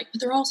of one. I'm like, but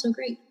they're all so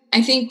great.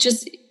 I think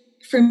just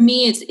for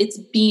me, it's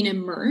being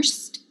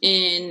immersed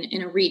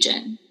in a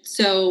region.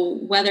 So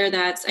whether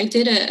that's, I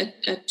did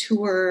a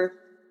tour,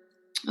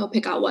 I'll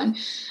pick out one.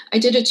 I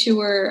did a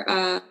tour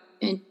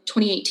in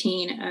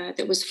 2018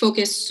 that was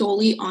focused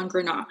solely on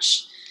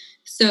Grenache.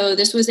 So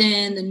this was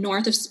in the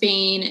north of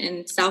Spain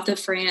and south of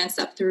France,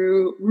 up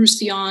through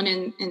Roussillon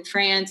in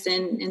France,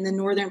 and in the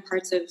northern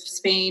parts of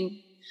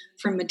Spain,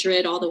 from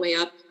Madrid all the way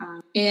up.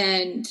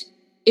 And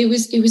it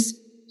was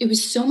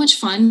was so much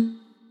fun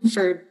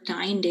for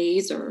 9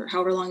 days or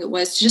however long it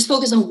was to just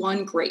focus on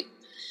one grape.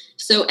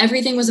 So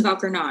everything was about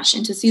Grenache,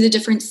 and to see the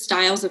different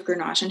styles of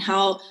Grenache and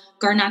how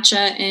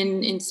Garnacha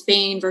in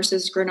Spain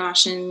versus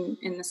Grenache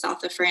in the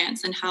south of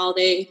France, and how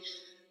they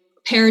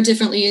pair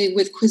differently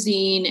with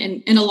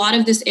cuisine. And a lot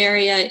of this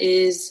area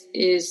is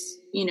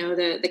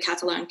the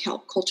Catalan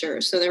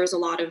culture. So there was a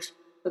lot of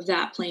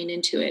that playing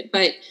into it.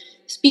 But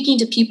speaking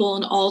to people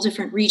in all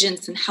different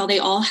regions and how they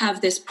all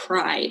have this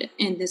pride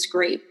in this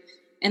grape,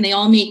 and they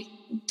all make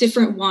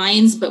different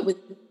wines, but with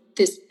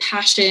this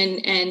passion.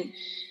 And,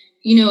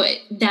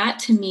 that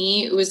to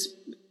me,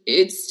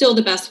 it's still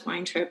the best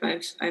wine trip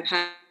I've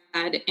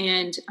had.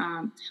 And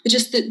but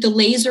just the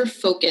laser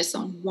focus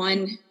on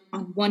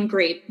one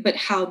grape, but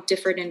how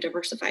different and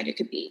diversified it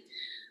could be.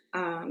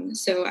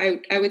 So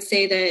I would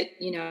say that,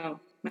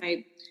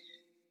 my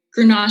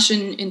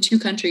Grenache in 2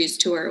 countries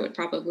tour would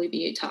probably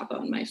be top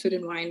on my food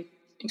and wine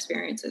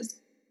experiences.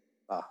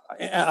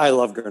 I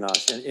love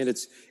Grenache,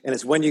 and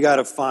it's when you got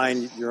to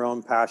find your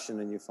own passion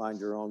and you find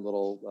your own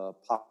little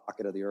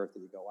pocket of the earth that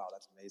you go, wow,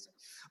 that's amazing.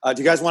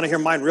 Do you guys want to hear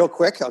mine real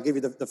quick? I'll give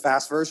you the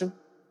fast version.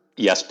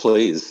 Yes,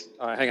 please.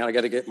 All right, hang on. I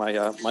got to get my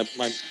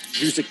my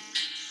music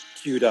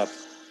queued up.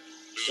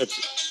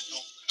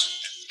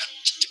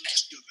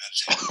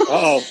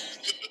 Uh-oh.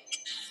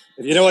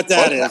 If you know what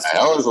that is.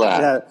 How was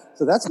that? Yeah,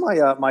 so that's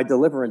my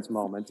deliverance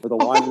moment for the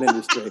wine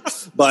industry.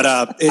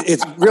 But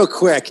it's real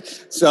quick.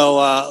 So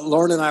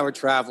Lauren and I were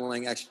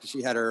traveling. Actually,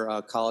 she had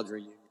her college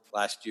reunion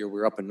last year. We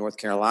were up in North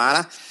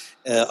Carolina,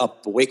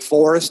 up Wake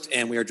Forest,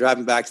 and we were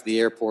driving back to the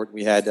airport.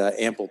 We had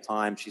ample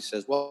time. She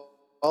says, well,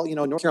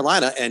 North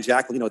Carolina, and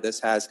Jacqueline, this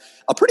has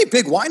a pretty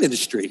big wine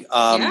industry.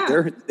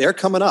 They're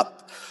coming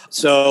up.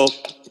 So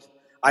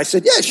I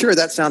said, yeah, sure,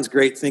 that sounds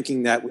great,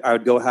 thinking that I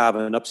would go have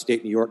an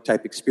upstate New York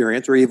type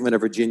experience or even a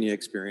Virginia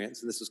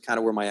experience. And this is kind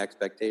of where my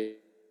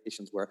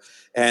expectations were.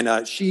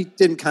 And she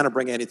didn't kind of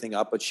bring anything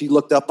up, but she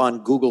looked up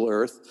on Google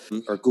Earth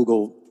or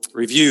Google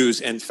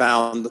reviews and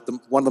found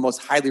one of the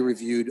most highly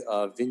reviewed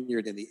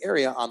vineyard in the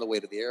area on the way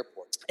to the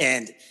airport.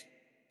 And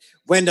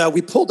when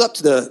we pulled up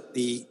to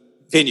the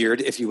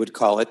vineyard, if you would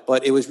call it,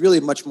 but it was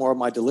really much more of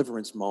my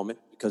deliverance moment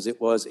because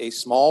it was a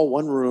small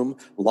one-room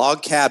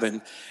log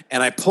cabin,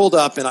 and I pulled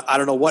up, and I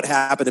don't know what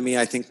happened to me.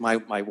 I think my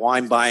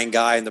wine buying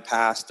guy in the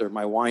past, or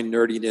my wine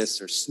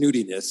nerdiness or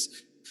snootiness,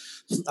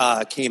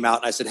 came out,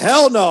 and I said,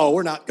 hell no,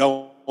 we're not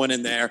going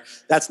in there.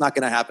 That's not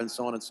going to happen,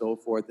 so on and so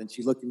forth. And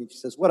she looked at me and she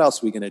says, what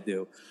else are we going to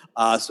do?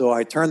 So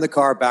I turned the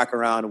car back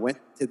around, went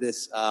to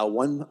this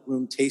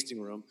one-room tasting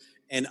room,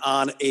 and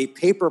on a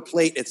paper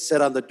plate, it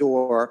said on the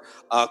door,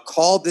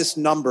 call this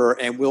number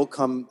and we'll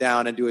come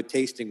down and do a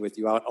tasting with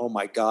you. Oh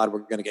my God, we're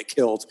going to get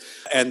killed.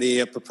 And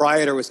the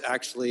proprietor was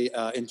actually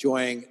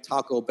enjoying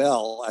Taco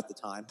Bell at the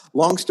time.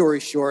 Long story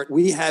short,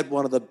 we had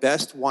one of the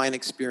best wine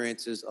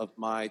experiences of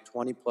my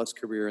 20 plus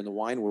career in the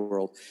wine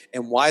world.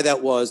 And why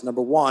that was,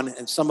 number one,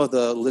 and some of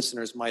the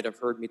listeners might have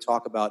heard me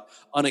talk about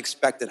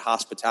unexpected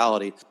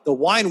hospitality. The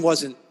wine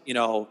wasn't,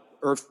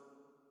 earth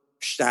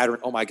shattering,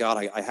 oh my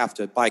God, I have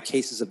to buy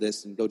cases of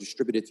this and go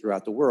distribute it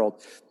throughout the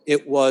world.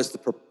 It was the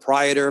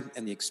proprietor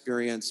and the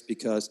experience,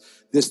 because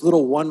this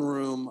little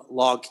one-room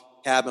log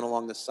cabin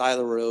along the side of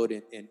the road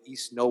in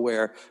East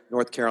Nowhere,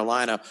 North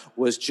Carolina,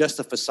 was just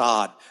a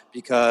facade,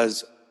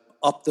 because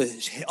up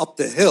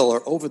the hill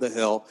or over the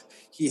hill,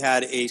 he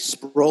had a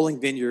sprawling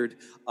vineyard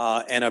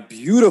and a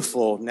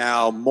beautiful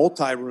now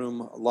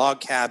multi-room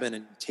log cabin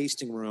and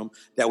tasting room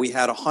that we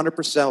had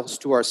 100%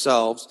 to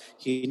ourselves.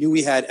 He knew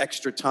we had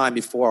extra time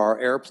before our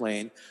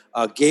airplane,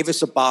 gave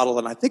us a bottle,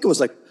 and I think it was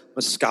like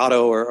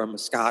Moscato or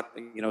Muscat,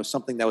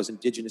 something that was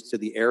indigenous to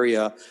the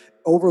area,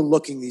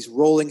 overlooking these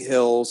rolling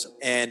hills.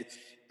 And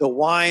the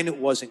wine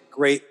wasn't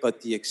great,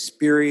 but the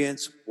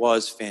experience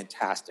was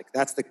fantastic.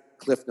 That's the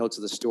cliff notes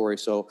of the story.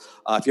 So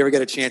if you ever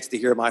get a chance to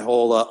hear my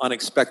whole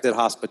unexpected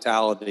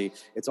hospitality,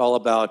 it's all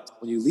about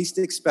when you least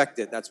expect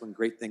it, that's when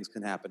great things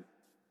can happen.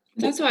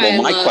 That's why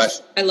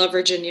I love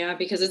Virginia,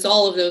 because it's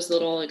all of those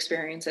little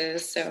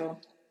experiences. So.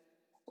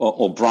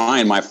 Well,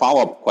 Brian, my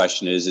follow-up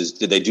question is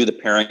did they do the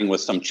pairing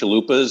with some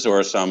chalupas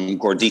or some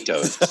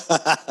gorditos?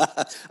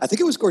 I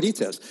think it was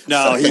gorditos.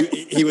 No,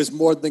 he was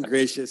more than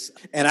gracious.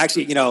 And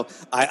actually,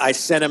 I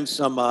sent him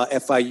some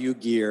FIU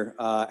gear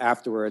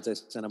afterwards. I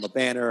sent him a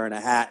banner and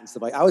a hat and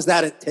stuff like that. I was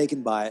that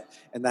taken by it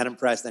and that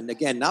impressed. And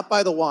again, not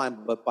by the wine,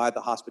 but by the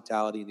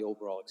hospitality and the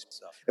overall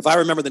experience. If I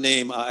remember the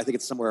name, I think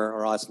it's somewhere,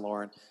 or I'll ask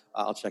Lauren.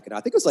 I'll check it out.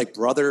 I think it was like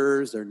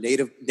Brothers or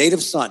Native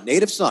Son.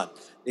 Native Son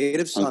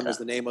was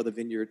the name of the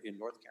vineyard in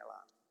North Carolina.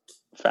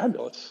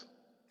 Fabulous.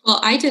 Well,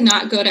 I did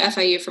not go to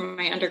FIU for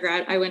my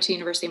undergrad. I went to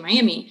University of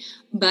Miami.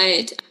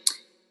 But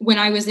when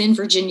I was in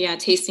Virginia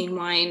tasting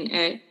wine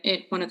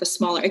at one of the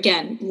smaller,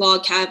 again,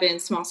 log cabin,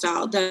 small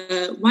style,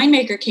 the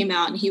winemaker came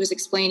out and he was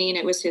explaining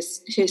it was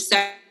his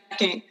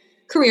second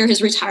career,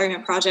 his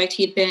retirement project.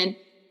 He'd been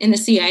in the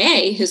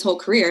CIA his whole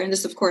career. And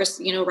this, of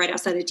course, right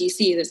outside of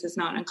DC, this is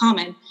not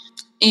uncommon.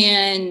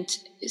 And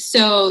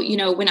so,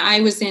 when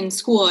I was in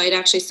school, I'd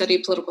actually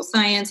studied political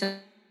science and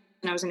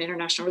I was in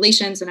international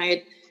relations, and I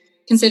had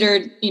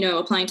considered,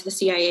 applying to the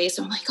CIA.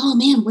 So I'm like, oh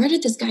man, where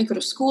did this guy go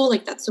to school?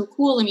 Like, that's so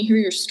cool. Let me hear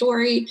your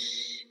story.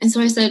 And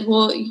so I said,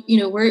 well,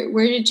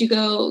 where did you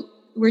go?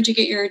 Where'd you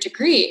get your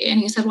degree? And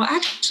he said, well,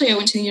 actually I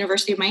went to the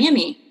University of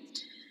Miami.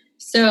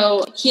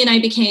 So he and I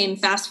became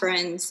fast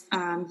friends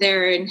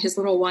there in his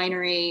little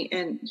winery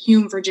in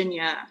Hume,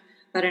 Virginia,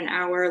 about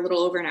a little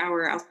over an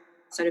hour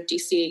outside of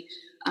DC,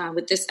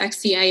 with this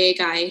ex-CIA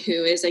guy who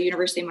is a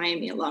University of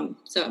Miami alum.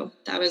 So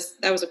that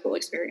was a cool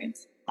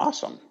experience.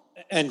 Awesome.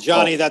 And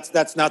Johnny,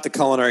 that's not the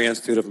Culinary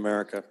Institute of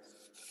America.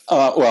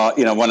 Well,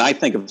 when I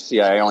think of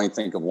CIA, I only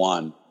think of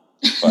one,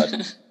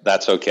 but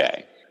that's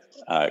okay.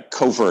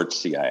 Covert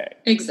CIA.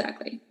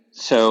 Exactly.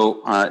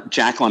 So,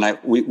 Jacqueline,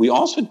 we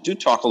also do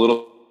talk a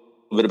little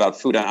bit about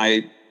food. And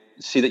I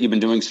see that you've been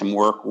doing some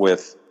work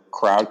with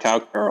Crowd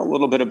Cow. A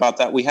little bit about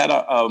that. We had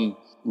a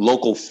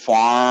local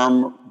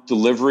farm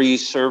delivery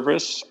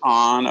service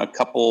on a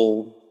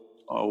couple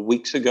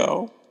weeks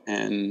ago,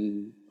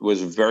 and it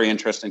was very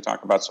interesting to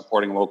talk about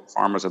supporting local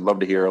farmers. I'd love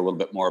to hear a little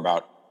bit more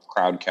about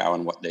Crowd Cow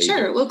and what they do.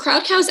 Sure. Well,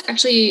 Crowd Cow is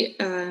actually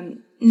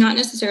not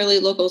necessarily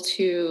local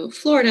to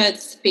Florida.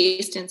 It's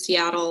based in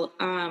Seattle.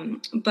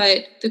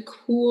 But the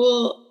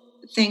cool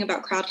thing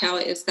about Crowd Cow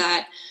is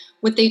that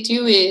what they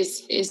do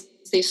is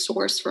they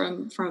source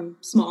from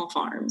small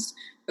farms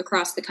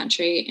across the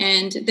country,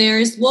 and they're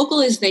as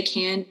local as they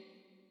can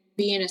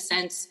be, in a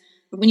sense.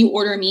 When you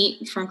order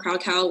meat from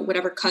Crowd Cow,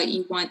 whatever cut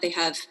you want, they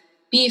have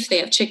beef, they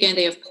have chicken,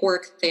 they have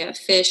pork, they have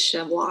fish, they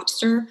have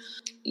lobster.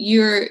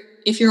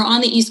 If you're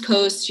on the East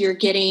Coast, you're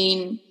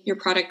getting your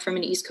product from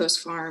an East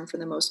Coast farm for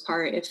the most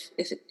part, if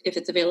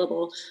it's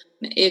available.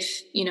 We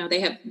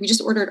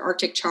just ordered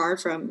Arctic char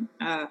from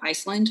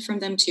Iceland from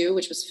them too,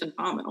 which was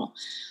phenomenal.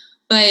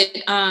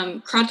 But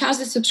Crowd Cow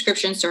is a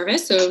subscription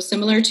service, so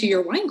similar to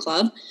your wine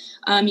club.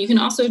 You can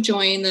also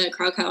join the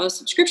Crowd Cow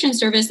subscription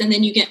service, and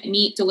then you get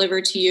meat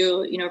delivered to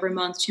you, every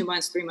month, 2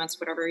 months, 3 months,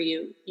 whatever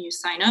you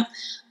sign up.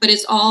 But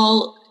it's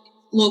all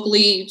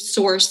locally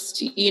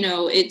sourced.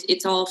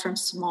 It's all from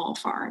small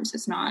farms.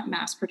 It's not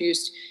mass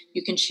produced.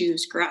 You can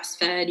choose grass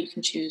fed. You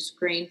can choose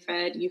grain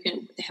fed.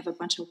 They have a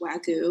bunch of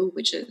Wagyu,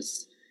 which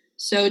is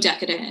so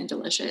decadent and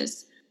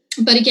delicious.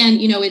 But again,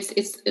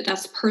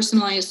 that's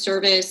personalized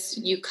service.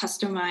 You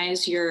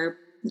customize your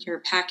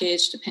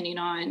package depending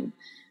on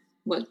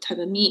what type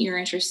of meat you're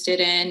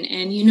interested in,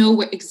 and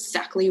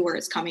exactly where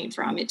it's coming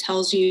from. It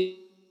tells you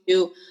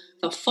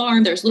the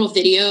farm. There's little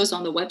videos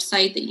on the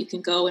website that you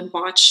can go and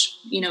watch,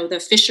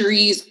 the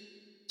fisheries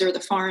or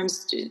the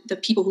farms, the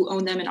people who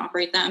own them and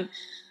operate them.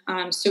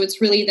 So it's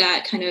really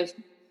that kind of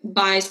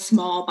buy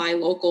small, buy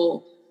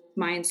local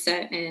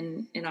mindset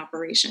in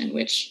operation,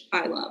 which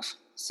I love.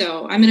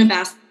 So I'm an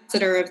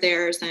ambassador of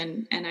theirs,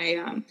 and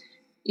I,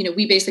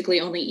 we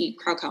basically only eat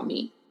Crowd Cow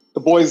meat. The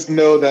boys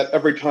know that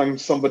every time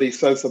somebody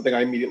says something,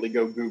 I immediately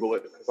go Google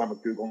it because I'm a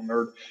Google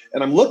nerd.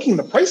 And I'm looking,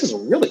 the prices are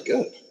really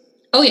good.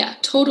 Oh yeah,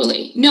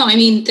 totally. No, I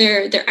mean,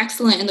 they're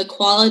excellent, and the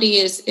quality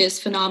is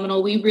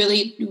phenomenal.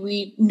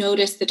 We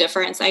notice the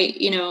difference.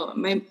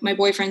 My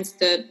boyfriend's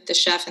the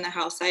chef in the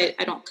house. I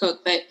don't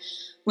cook, but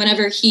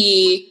whenever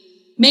he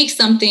makes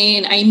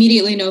something, I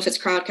immediately know if it's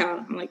Crowd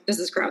Cow. I'm like, this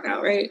is Crowd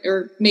Cow, right?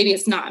 Or maybe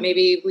it's not.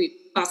 Maybe we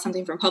bought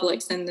something from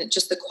Publix, and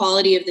just the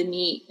quality of the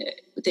meat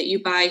that you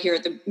buy here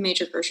at the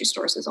major grocery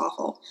stores is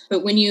awful.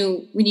 But when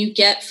you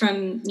get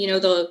from,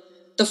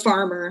 the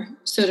farmer,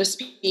 so to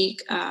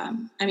speak,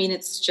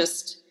 it's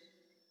just,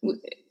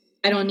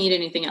 I don't need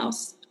anything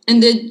else.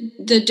 And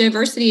the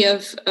diversity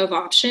of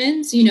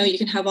options, you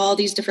can have all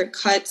these different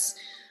cuts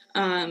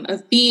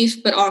of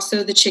beef, but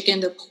also the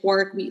chicken, the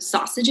pork, we eat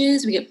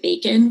sausages, we get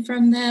bacon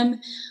from them.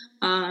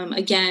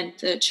 Again,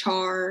 the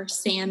char,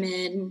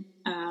 salmon,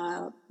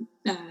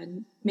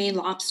 Maine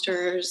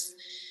lobsters.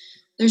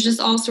 There's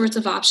just all sorts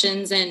of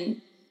options, and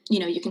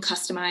you can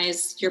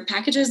customize your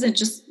packages, and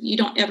just you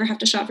don't ever have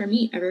to shop for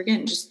meat ever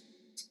again. It just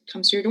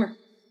comes to your door.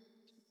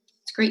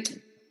 It's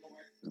great.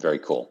 Very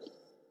cool.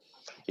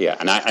 Yeah,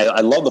 and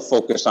I love the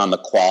focus on the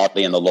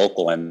quality and the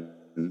local. And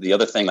the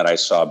other thing that I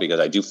saw,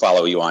 because I do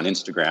follow you on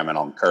Instagram, and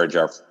I'll encourage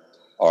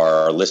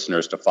our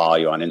listeners to follow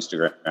you on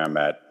Instagram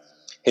at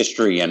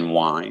History and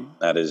Wine.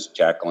 That is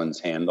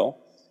Jacqueline's handle.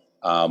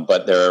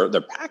 But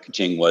their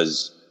packaging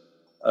was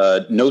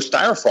no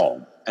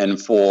styrofoam, and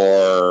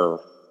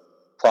for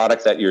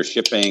product that you're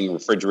shipping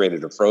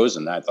refrigerated or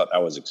frozen, I thought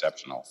that was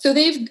exceptional. So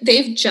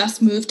they've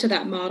just moved to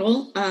that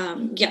model.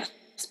 Yes,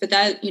 but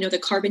that, the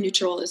carbon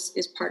neutral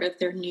is part of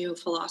their new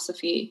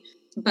philosophy.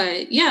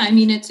 But yeah,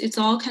 it's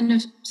all kind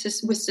of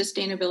with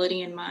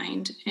sustainability in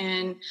mind.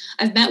 And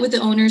I've met with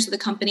the owners of the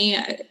company.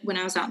 When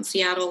I was out in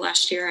Seattle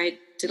last year, I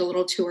did a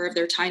little tour of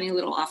their tiny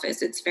little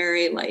office. It's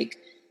very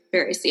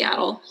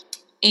Seattle.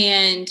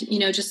 And,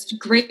 just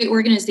great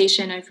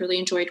organization. I've really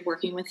enjoyed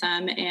working with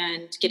them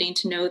and getting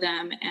to know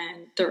them.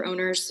 And their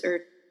owners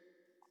are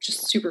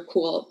just super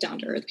cool, down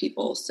to earth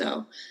people.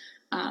 So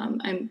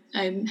I'm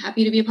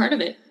happy to be a part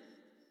of it.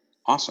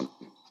 Awesome.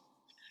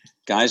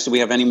 Guys, do we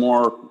have any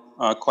more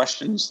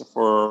questions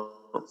for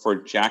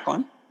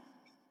Jacqueline?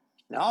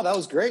 No, that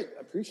was great.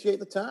 I appreciate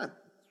the time.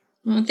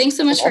 Well, thanks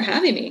so much for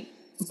having me.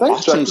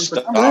 Thanks, awesome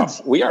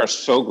stuff. We are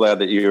so glad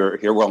that you're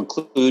here. We'll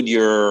include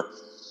your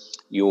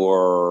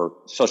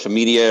social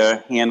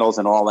media handles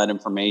and all that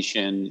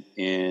information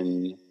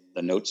in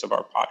the notes of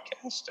our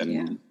podcast,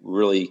 and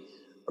really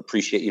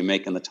appreciate you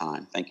making the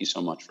time. Thank you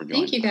so much for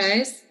joining us. Thank you,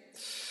 guys.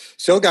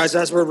 So, guys,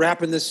 as we're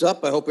wrapping this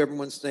up, I hope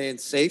everyone's staying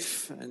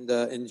safe and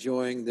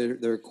enjoying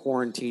their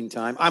quarantine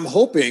time. I'm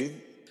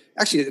hoping,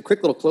 actually, a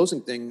quick little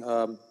closing thing.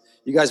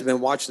 You guys have been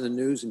watching the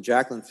news, and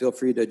Jacqueline, feel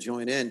free to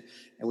join in.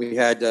 And we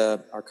had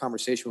our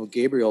conversation with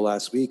Gabriel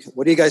last week.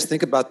 What do you guys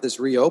think about this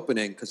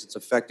reopening? Because it's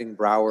affecting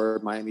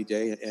Broward,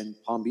 Miami-Dade, and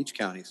Palm Beach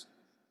counties.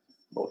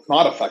 Well, it's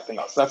not affecting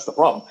us. That's the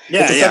problem.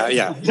 Yeah.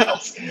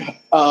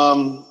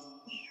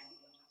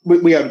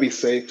 We have to be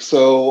safe.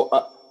 So,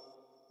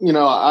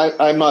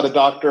 I'm not a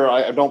doctor.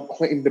 I don't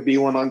claim to be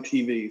one on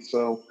TV.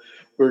 So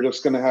we're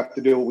just going to have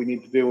to do what we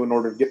need to do in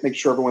order to make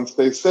sure everyone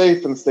stays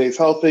safe and stays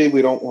healthy.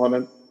 We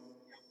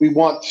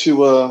want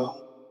to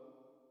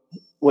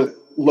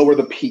lower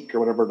the peak or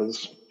whatever it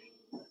is,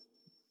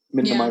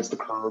 minimize the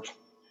curve.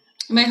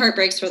 My heart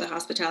breaks for the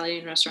hospitality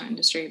and restaurant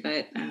industry,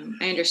 but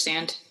I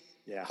understand.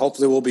 Yeah,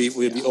 hopefully we'll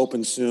be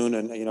open soon,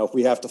 and if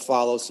we have to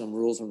follow some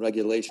rules and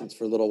regulations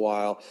for a little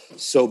while,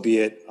 so be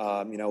it.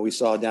 We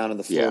saw down in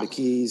the Florida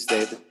Keys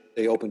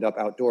they opened up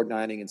outdoor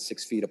dining and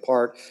 6 feet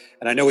apart,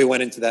 and I know we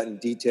went into that in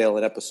detail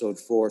in episode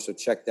 4, so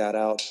check that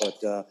out.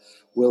 But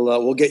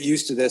we'll get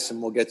used to this, and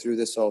we'll get through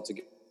this all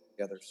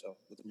together. So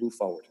let's move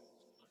forward.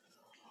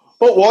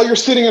 But while you're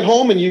sitting at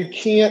home and you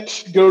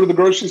can't go to the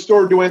grocery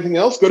store or do anything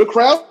else, go to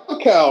Crowd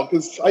Cow,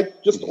 because I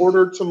just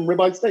ordered some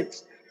ribeye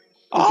steaks.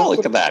 Oh,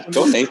 look at that.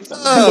 Go, Nathan.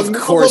 Of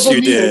course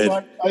you did.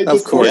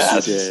 Of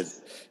course you did.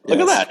 Look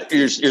at that.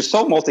 You're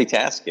so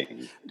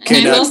multitasking.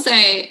 And I will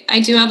say, I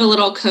do have a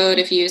little code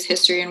if you use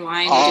History and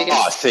Wine. You do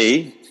get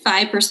see?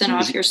 5%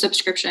 off your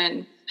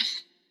subscription.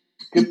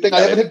 Good thing I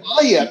haven't hit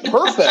buy yet.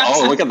 Perfect.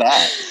 Oh, look at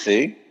that.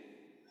 See?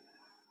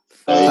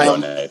 There you go,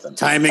 Nathan.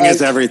 Timing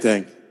is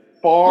everything.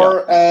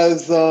 Far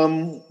as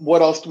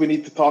what else do we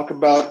need to talk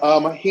about?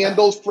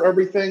 Handles for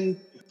everything.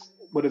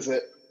 What is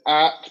it?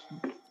 At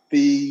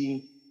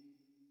the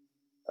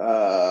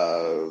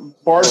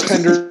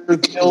bartender.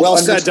 Well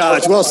said,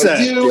 Dodge. Well said.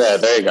 Yeah,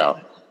 there you go.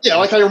 Yeah,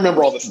 like I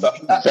remember all this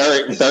stuff.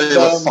 Very, very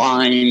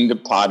refined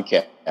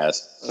podcast. At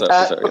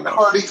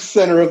Bacardi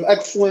Center of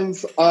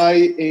Excellence,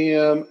 I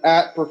am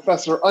at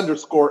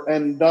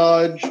Professor_N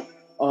Dodge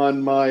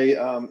on my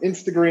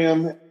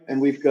Instagram,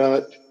 and we've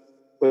got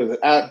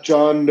at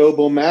John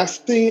Noble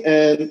Massey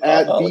and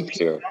at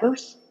BP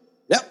Honors.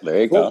 Yep,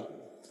 there you go.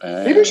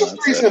 Maybe it's just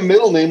raising a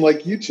middle name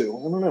like you two.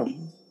 I don't know.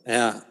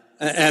 Yeah.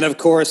 And of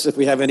course, if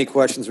we have any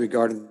questions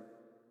regarding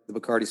the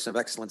Bacardi Center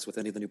of Excellence with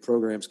any of the new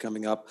programs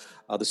coming up,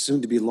 the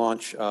soon-to-be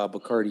launch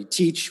Bacardi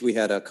Teach, we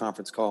had a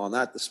conference call on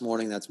that this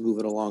morning. That's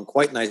moving along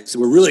quite nice.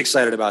 We're really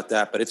excited about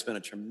that, but it's been a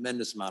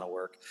tremendous amount of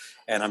work.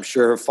 And I'm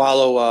sure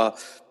follow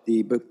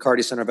the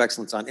Bacardi Center of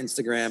Excellence on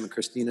Instagram, and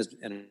Christina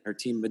and her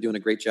team have been doing a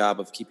great job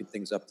of keeping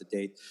things up to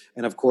date.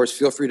 And of course,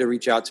 feel free to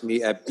reach out to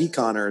me at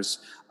bconnors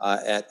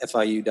at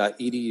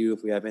fiu.edu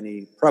if we have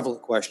any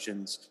prevalent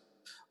questions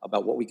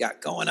about what we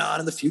got going on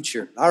in the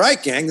future. All right,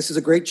 gang, this is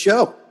a great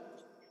show.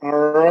 All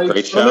right,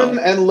 great show.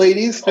 Gentlemen and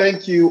ladies,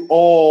 thank you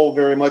all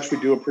very much. We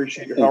do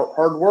appreciate your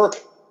hard work.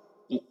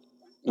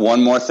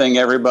 One more thing,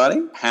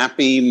 everybody.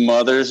 Happy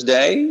Mother's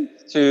Day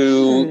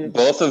to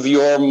both of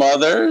your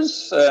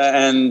mothers,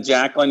 and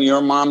Jacqueline, your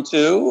mom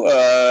too.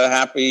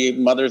 Happy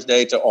Mother's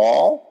Day to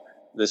all.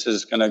 This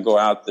is going to go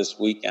out this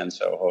weekend,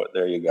 so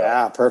there you go.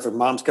 Yeah, perfect.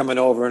 Mom's coming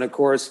over, and of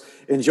course,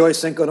 enjoy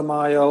Cinco de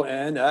Mayo,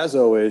 and as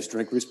always,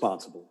 drink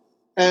responsibly.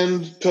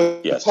 And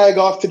to tag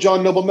off to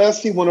John Noble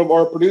Massey, one of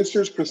our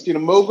producers, Christina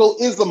Mogul,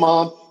 is the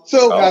mom.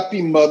 So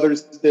happy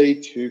Mother's Day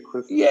to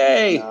Christina.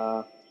 Yay.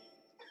 All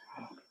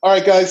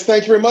right, guys.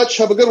 Thank you very much.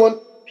 Have a good one.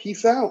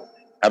 Peace out.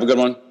 Have a good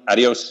one.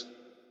 Adios.